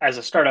 as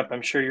a startup,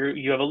 I'm sure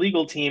you have a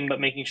legal team, but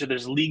making sure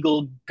there's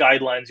legal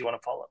guidelines you want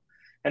to follow.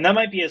 And that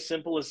might be as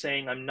simple as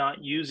saying, I'm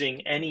not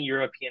using any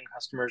European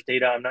customers'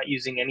 data. I'm not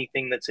using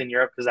anything that's in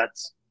Europe because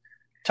that's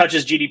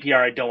touches GDPR.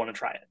 I don't want to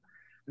try it.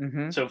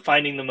 Mm-hmm. So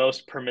finding the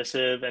most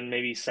permissive and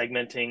maybe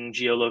segmenting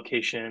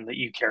geolocation that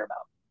you care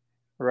about.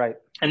 Right.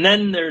 And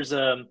then there's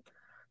a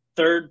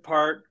third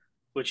part,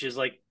 which is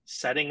like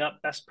setting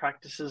up best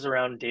practices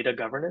around data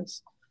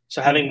governance.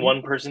 So having mm-hmm.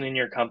 one person in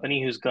your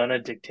company who's going to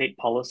dictate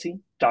policy,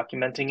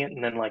 documenting it,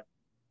 and then like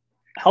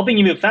helping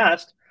you move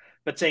fast,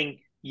 but saying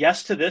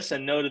yes to this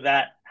and no to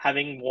that.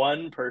 Having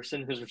one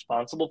person who's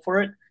responsible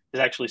for it is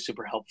actually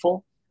super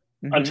helpful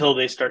mm-hmm. until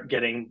they start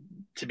getting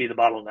to be the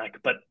bottleneck.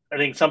 But I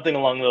think something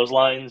along those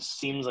lines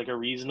seems like a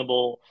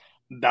reasonable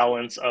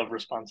balance of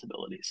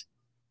responsibilities.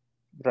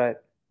 Right.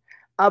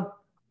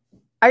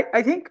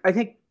 I think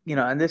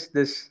and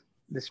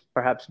this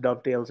perhaps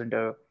dovetails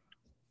into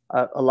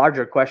a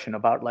larger question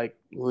about like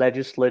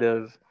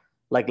legislative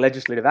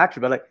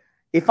action. But like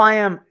if I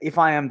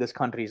am this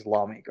country's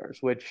lawmakers,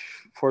 which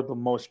for the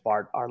most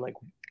part are like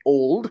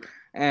old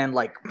and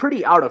like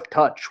pretty out of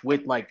touch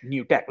with like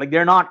new tech, like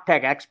they're not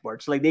tech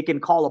experts, like they can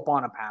call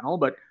upon a panel,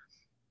 but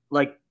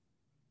like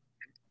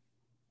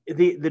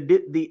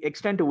the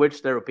extent to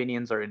which their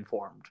opinions are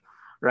informed,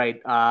 right,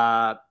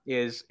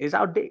 is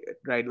outdated,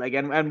 right? Like,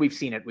 and we've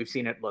seen it with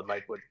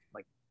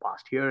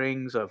past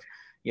hearings of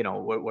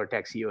where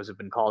tech CEOs have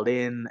been called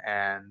in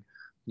and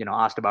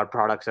asked about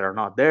products that are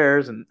not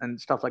theirs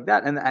and stuff like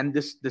that, and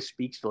this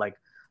speaks to like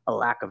a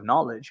lack of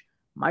knowledge.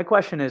 My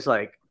question is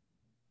like,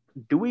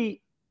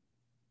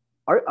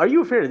 are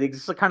you afraid of this?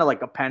 This is kind of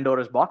like a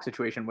Pandora's box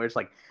situation where it's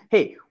like,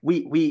 hey,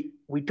 we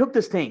took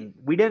this thing,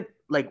 we didn't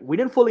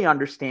fully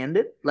understand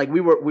it, like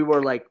we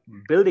were like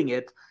building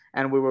it,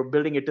 and we were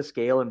building it to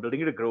scale and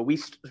building it to grow. We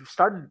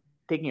started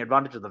taking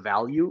advantage of the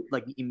value,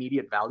 like the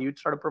immediate value it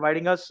started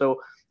providing us.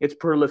 So its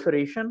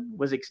proliferation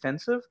was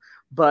extensive,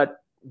 but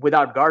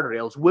without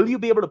guardrails. Will you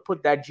be able to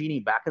put that genie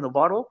back in the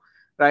bottle,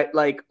 right?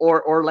 Like,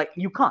 or like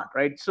you can't,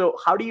 right? So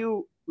how do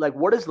you, like,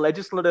 what is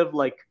legislative,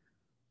 like,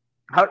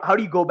 how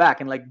do you go back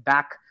and like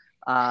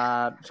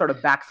sort of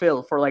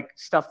backfill for like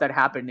stuff that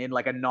happened in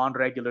like a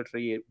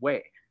non-regulatory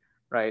way,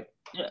 right?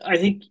 I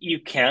think you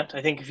can't.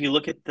 I think if you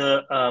look at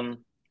the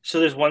so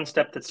there's one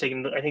step that's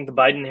taken. I think the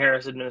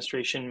Biden-Harris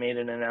administration made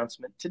an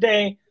announcement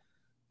today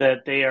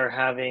that they are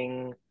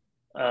having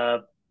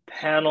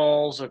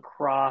panels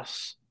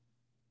across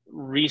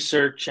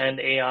research and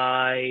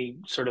AI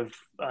sort of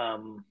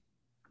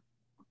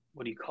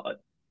what do you call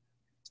it?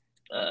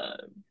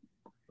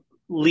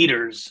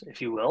 Leaders,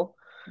 if you will.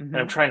 Mm-hmm.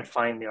 And I'm trying to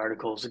find the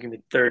article. So give me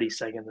 30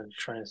 seconds. I'm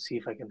trying to see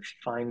if I can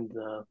find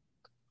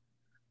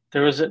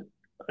there was a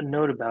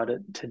note about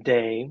it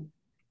today.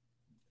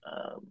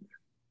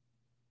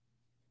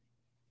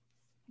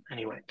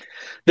 Anyway,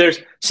 there's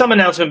some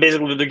announcement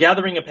basically they're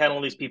gathering a panel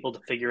of these people to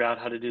figure out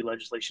how to do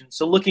legislation.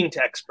 So looking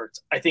to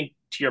experts, I think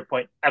to your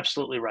point,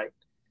 absolutely right.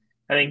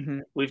 I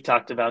think we've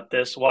talked about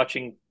this.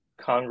 Watching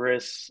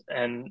Congress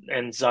and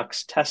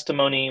Zuck's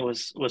testimony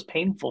was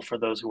painful for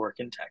those who work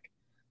in tech.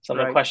 Some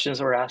of the questions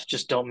that were asked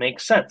just don't make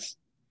sense.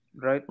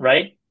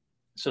 Right?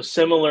 So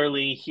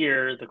similarly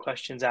here, the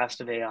questions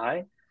asked of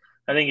AI,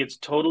 I think it's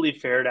totally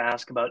fair to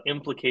ask about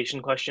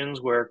implication questions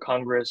where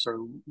Congress or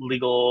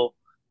legal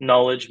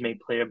knowledge may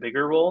play a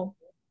bigger role,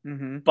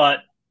 but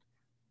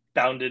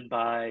bounded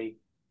by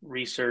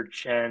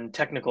research and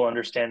technical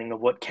understanding of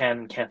what can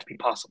and can't be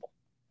possible.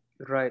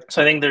 Right.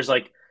 So I think there's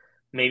like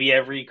maybe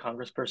every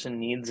congressperson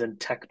needs a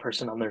tech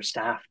person on their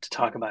staff to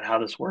talk about how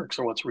this works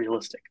or what's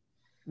realistic.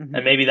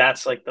 And maybe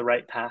that's like the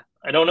right path.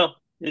 I don't know.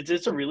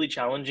 It's a really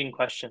challenging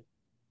question.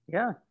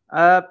 Yeah.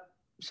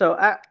 So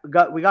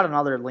we got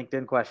another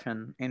LinkedIn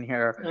question in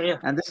here. Oh, yeah.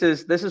 And this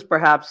is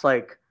perhaps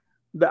like,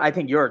 I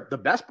think you're the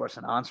best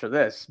person to answer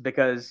this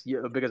because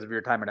of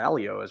your time at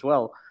Alio as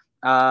well.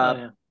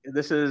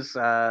 This is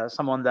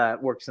someone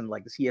that works in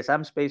like the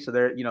CSM space. So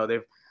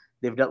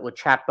they've dealt with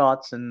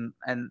chatbots and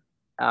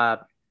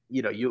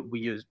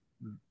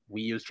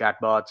we use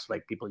chatbots,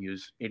 like people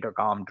use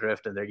Intercom,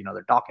 Drift, and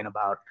they're talking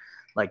about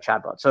like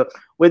chatbots. So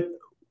with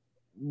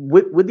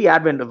the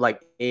advent of like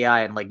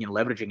AI and like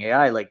leveraging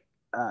AI, like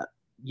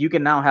you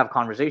can now have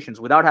conversations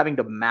without having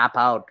to map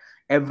out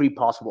every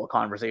possible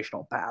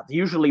conversational path.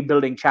 Usually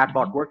building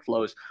chatbot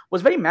workflows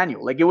was very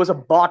manual. Like it was a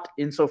bot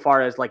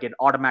insofar as like it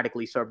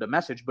automatically served a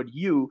message, but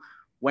you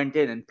went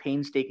in and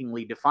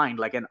painstakingly defined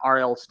like an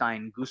R.L.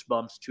 Stein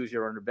Goosebumps Choose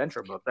Your Own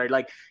Adventure book, right?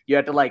 Like you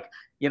had to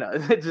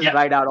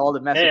write out all the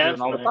messages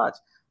and all the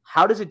thoughts.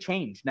 How does it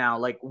change now?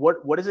 Like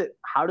what is it?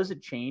 How does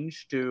it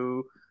change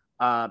to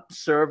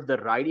serve the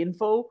right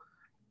info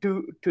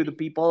to the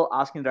people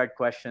asking the right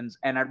questions?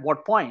 And at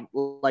what point,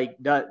 like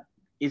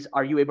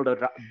are you able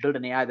to build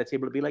an AI that's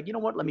able to be like, you know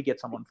what, let me get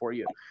someone for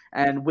you,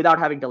 and without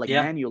having to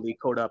manually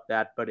code up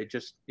that, but it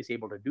just is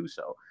able to do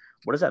so?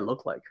 What does that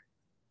look like?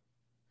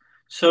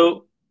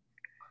 So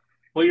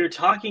what you're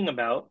talking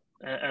about,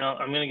 and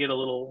I'm going to get a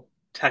little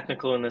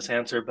technical in this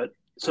answer, but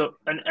so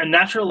a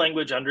natural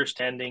language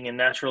understanding and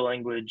natural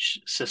language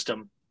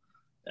system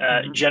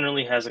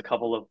generally has a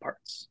couple of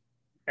parts.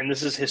 And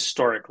this is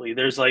historically.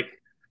 There's like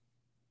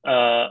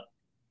a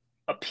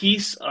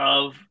piece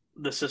of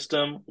the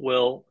system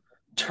will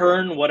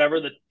turn whatever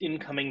the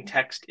incoming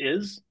text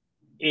is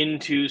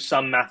into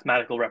some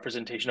mathematical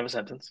representation of a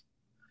sentence.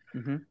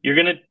 You're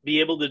going to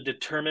be able to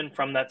determine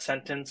from that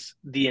sentence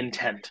the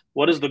intent.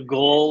 What is the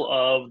goal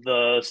of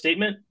the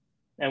statement,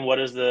 and what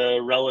is the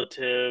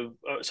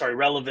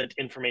relevant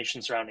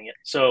information surrounding it?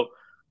 So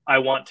I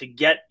want to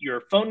get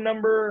your phone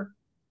number.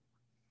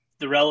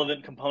 The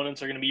relevant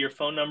components are going to be your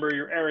phone number,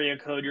 your area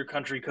code, your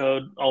country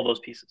code, all those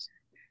pieces.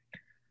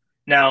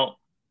 Now,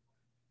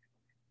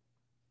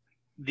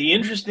 the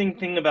interesting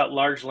thing about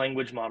large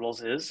language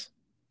models is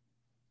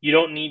you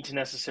don't need to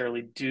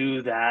necessarily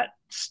do that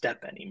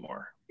step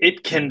anymore.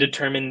 It can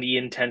determine the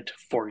intent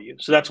for you.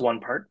 So that's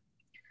one part.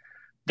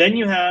 Then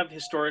you have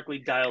historically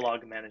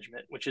dialogue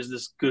management, which is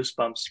this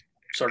Goosebumps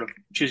sort of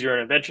choose your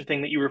own adventure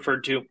thing that you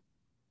referred to,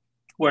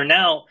 where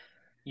now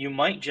you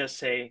might just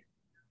say,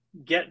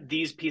 get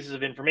these pieces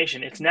of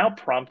information. It's now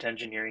prompt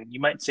engineering.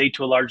 You might say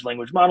to a large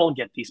language model,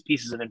 get these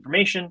pieces of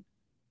information.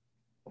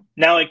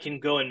 Now it can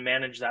go and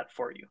manage that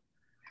for you.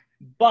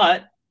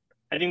 But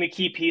I think the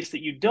key piece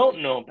that you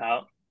don't know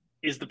about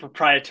is the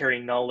proprietary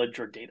knowledge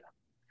or data.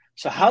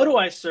 So how do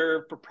I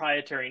serve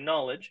proprietary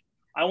knowledge?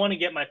 I want to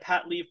get my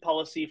pat leave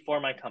policy for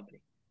my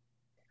company.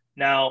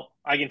 Now,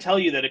 I can tell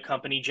you that a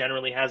company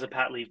generally has a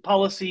pat leave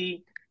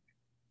policy,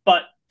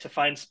 but to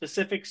find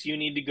specifics, you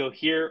need to go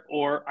here,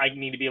 or I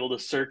need to be able to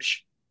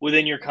search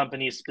within your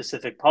company's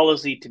specific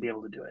policy to be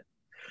able to do it.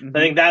 I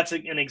think that's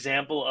an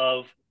example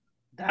of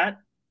that.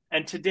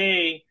 And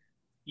today,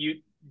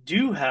 you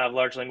do have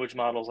large language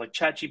models like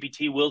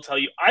ChatGPT will tell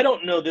you, I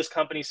don't know this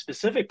company's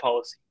specific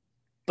policy,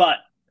 but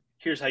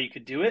here's how you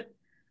could do it.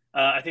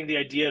 I think the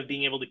idea of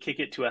being able to kick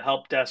it to a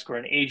help desk or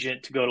an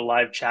agent to go to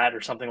live chat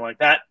or something like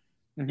that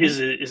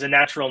is a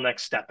natural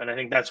next step. And I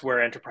think that's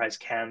where enterprise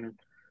can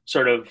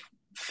sort of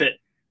fit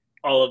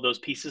all of those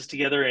pieces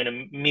together in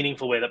a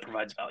meaningful way that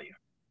provides value.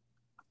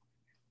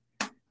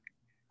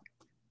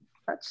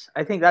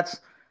 I think that's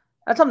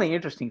something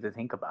interesting to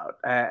think about.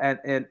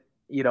 And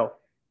you know,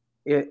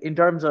 in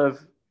terms of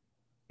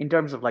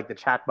like the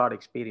chatbot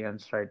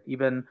experience, right?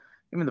 Even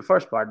the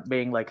first part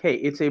being like, hey,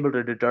 it's able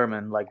to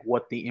determine like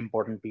what the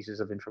important pieces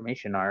of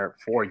information are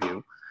for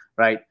you,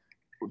 right?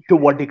 To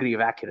what degree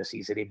of accuracy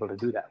is it able to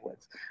do that with,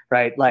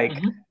 right? Like,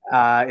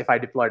 if I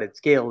deployed at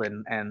scale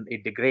and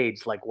it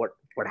degrades, like what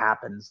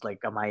happens? Like,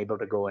 am I able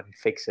to go and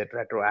fix it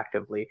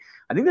retroactively?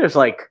 I think there's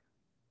like,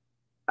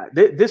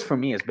 this for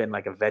me has been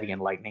like a very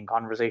enlightening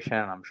conversation.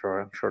 I'm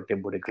sure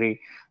Tim would agree,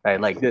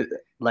 right? Like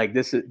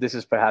this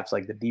is perhaps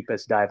like the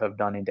deepest dive I've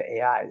done into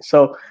AI.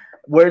 So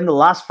we're in the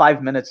last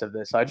 5 minutes of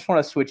this. So I just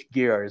want to switch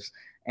gears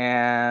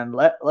and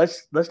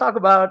let's just talk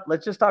about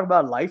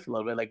life a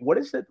little bit. Like, what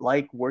is it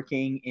like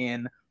working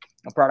in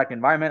a product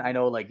environment? I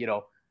know, like,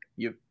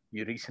 you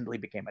recently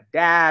became a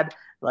dad.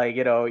 Like,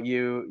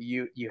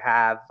 you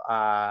have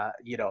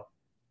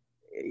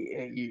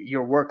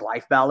your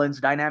work-life balance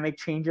dynamic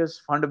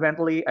changes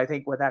fundamentally, I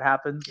think, when that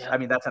happens. I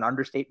mean, that's an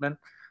understatement,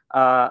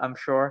 I'm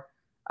sure.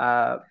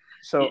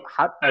 So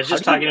I was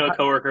just talking to a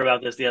coworker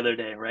about this the other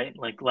day, right?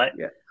 Like,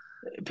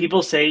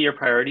 people say your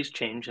priorities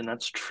change, and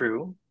that's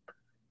true.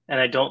 And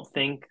I don't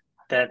think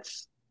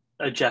that's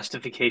a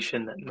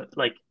justification that,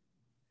 like,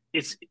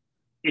 it's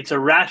a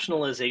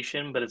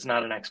rationalization, but it's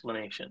not an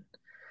explanation.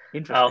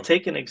 Interesting. I'll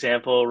take an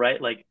example,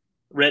 right? Like,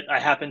 Rit, I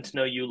happen to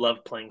know you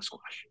love playing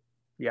squash.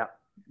 Yeah.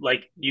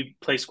 Like, you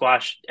play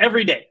squash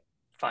every day.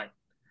 Fine.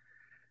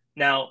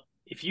 Now,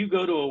 if you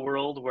go to a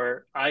world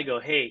where I go,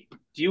 hey,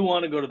 do you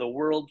want to go to the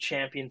world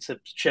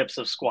championships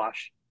of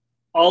squash?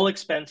 All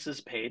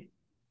expenses paid,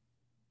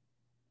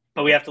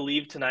 but we have to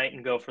leave tonight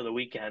and go for the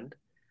weekend.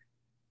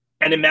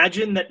 And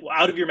imagine that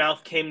out of your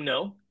mouth came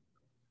no.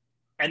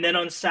 And then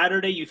on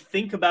Saturday, you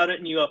think about it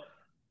and you go,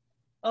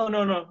 oh,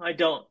 no, I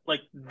don't.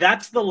 Like,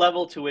 that's the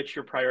level to which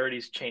your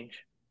priorities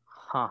change.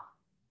 Huh.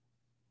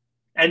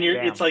 And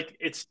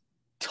it's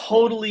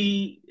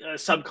totally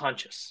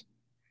subconscious.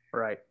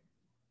 Right.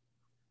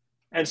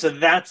 And so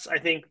I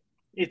think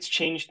it's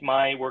changed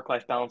my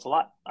work-life balance a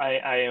lot.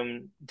 I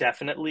am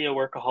definitely a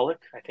workaholic.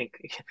 I think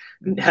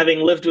having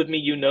lived with me,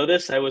 you know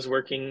this, I was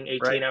working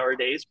 18-hour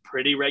days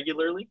pretty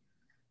regularly.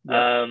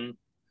 Yep.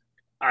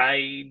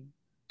 I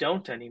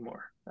don't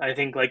anymore. I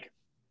think, like,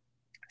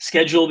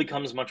 schedule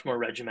becomes much more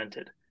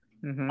regimented.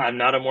 I'm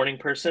not a morning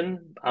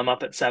person. I'm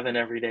up at 7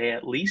 every day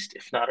at least,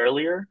 if not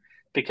earlier,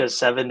 because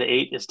 7 to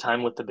 8 is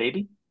time with the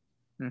baby.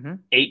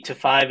 8 to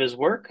 5 is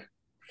work.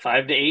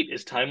 5 to 8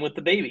 is time with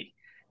the baby.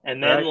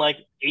 And then like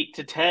 8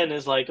 to 10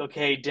 is like,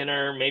 okay,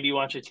 dinner, maybe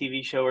watch a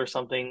TV show or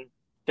something,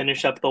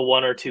 finish up the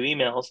 1 or 2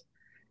 emails.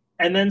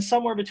 And then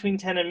somewhere between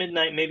 10 and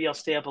midnight, maybe I'll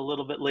stay up a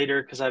little bit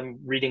later because I'm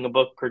reading a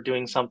book or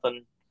doing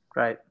something.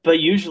 Right. But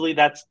usually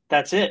that's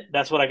it.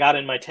 That's what I got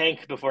in my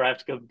tank before I have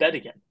to go to bed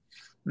again.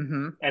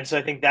 And so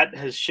I think that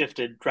has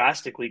shifted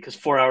drastically because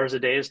 4 hours a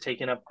day is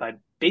taken up by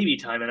baby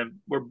time. And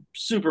we're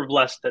super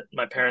blessed that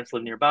my parents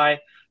live nearby.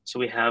 So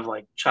we have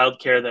like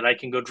childcare that I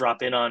can go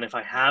drop in on if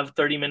I have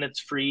 30 minutes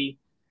free.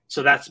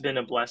 So that's been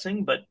a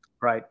blessing. But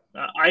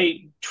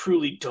I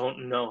truly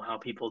don't know how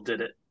people did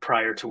it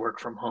prior to work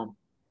from home.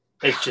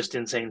 It's just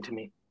insane to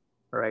me.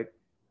 Right.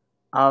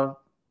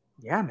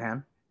 Yeah,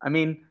 man. I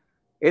mean,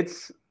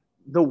 it's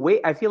the way,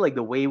 I feel like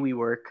the way we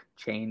work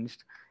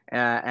changed,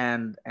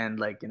 and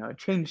like, it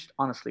changed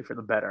honestly for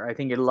the better. I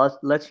think it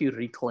lets you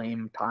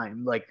reclaim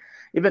time. Like,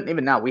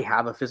 even now we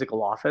have a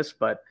physical office,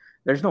 but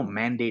there's no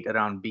mandate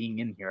around being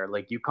in here.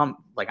 Like, you come,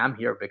 like, I'm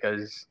here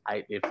because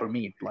for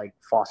me, it, like,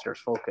 fosters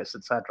focus,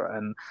 etc.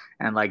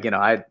 And like,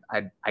 I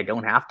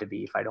don't have to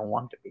be if I don't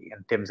want to be.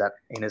 And Tim's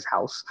in his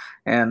house,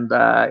 and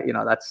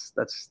that's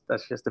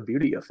just the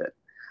beauty of it.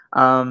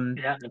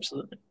 Yeah,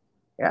 absolutely.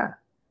 Yeah.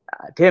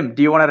 Tim,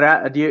 do you want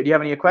to do you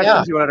have any questions?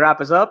 Yeah. You want to wrap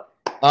us up?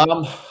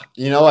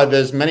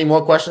 There's many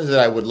more questions that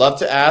I would love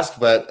to ask,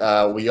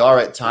 but we are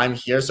at time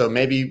here, so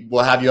maybe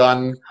we'll have you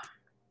on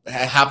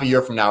half a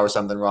year from now or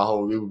something,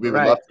 Raahul. We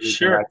would love to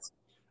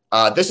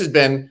reconnect. This has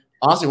been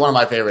honestly one of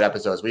my favorite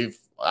episodes.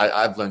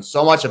 I've learned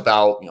so much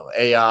about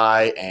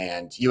AI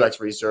and UX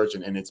research,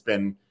 and it's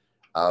been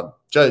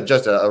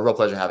just a real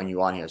pleasure having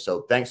you on here.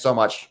 So thanks so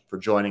much for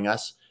joining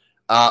us.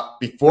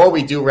 Before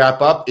we do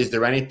wrap up, is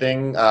there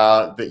anything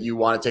that you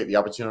want to take the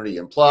opportunity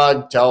and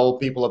plug, tell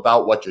people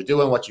about what you're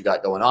doing, what you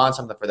got going on,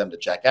 something for them to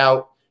check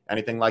out,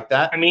 anything like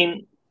that? I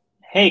mean,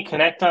 hey,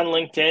 connect on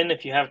LinkedIn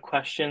if you have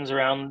questions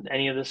around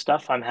any of this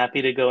stuff. I'm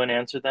happy to go and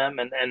answer them.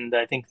 And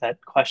I think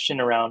that question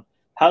around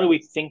how do we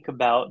think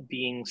about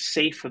being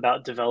safe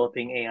about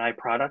developing AI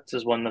products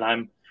is one that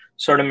I'm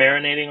sort of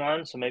marinating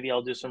on. So maybe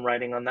I'll do some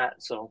writing on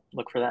that. So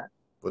look for that.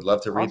 Would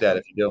love to read that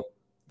if you do.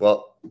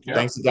 Well,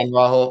 thanks again,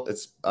 Raahul.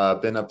 It's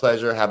been a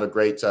pleasure. Have a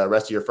great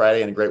rest of your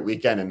Friday and a great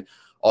weekend. And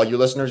all you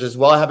listeners as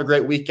well, have a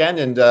great weekend.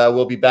 And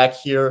we'll be back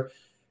here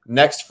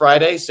next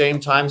Friday, same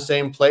time,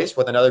 same place,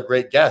 with another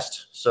great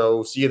guest.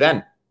 So see you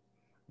then.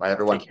 Bye,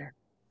 everyone. Take care.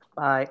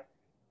 Bye.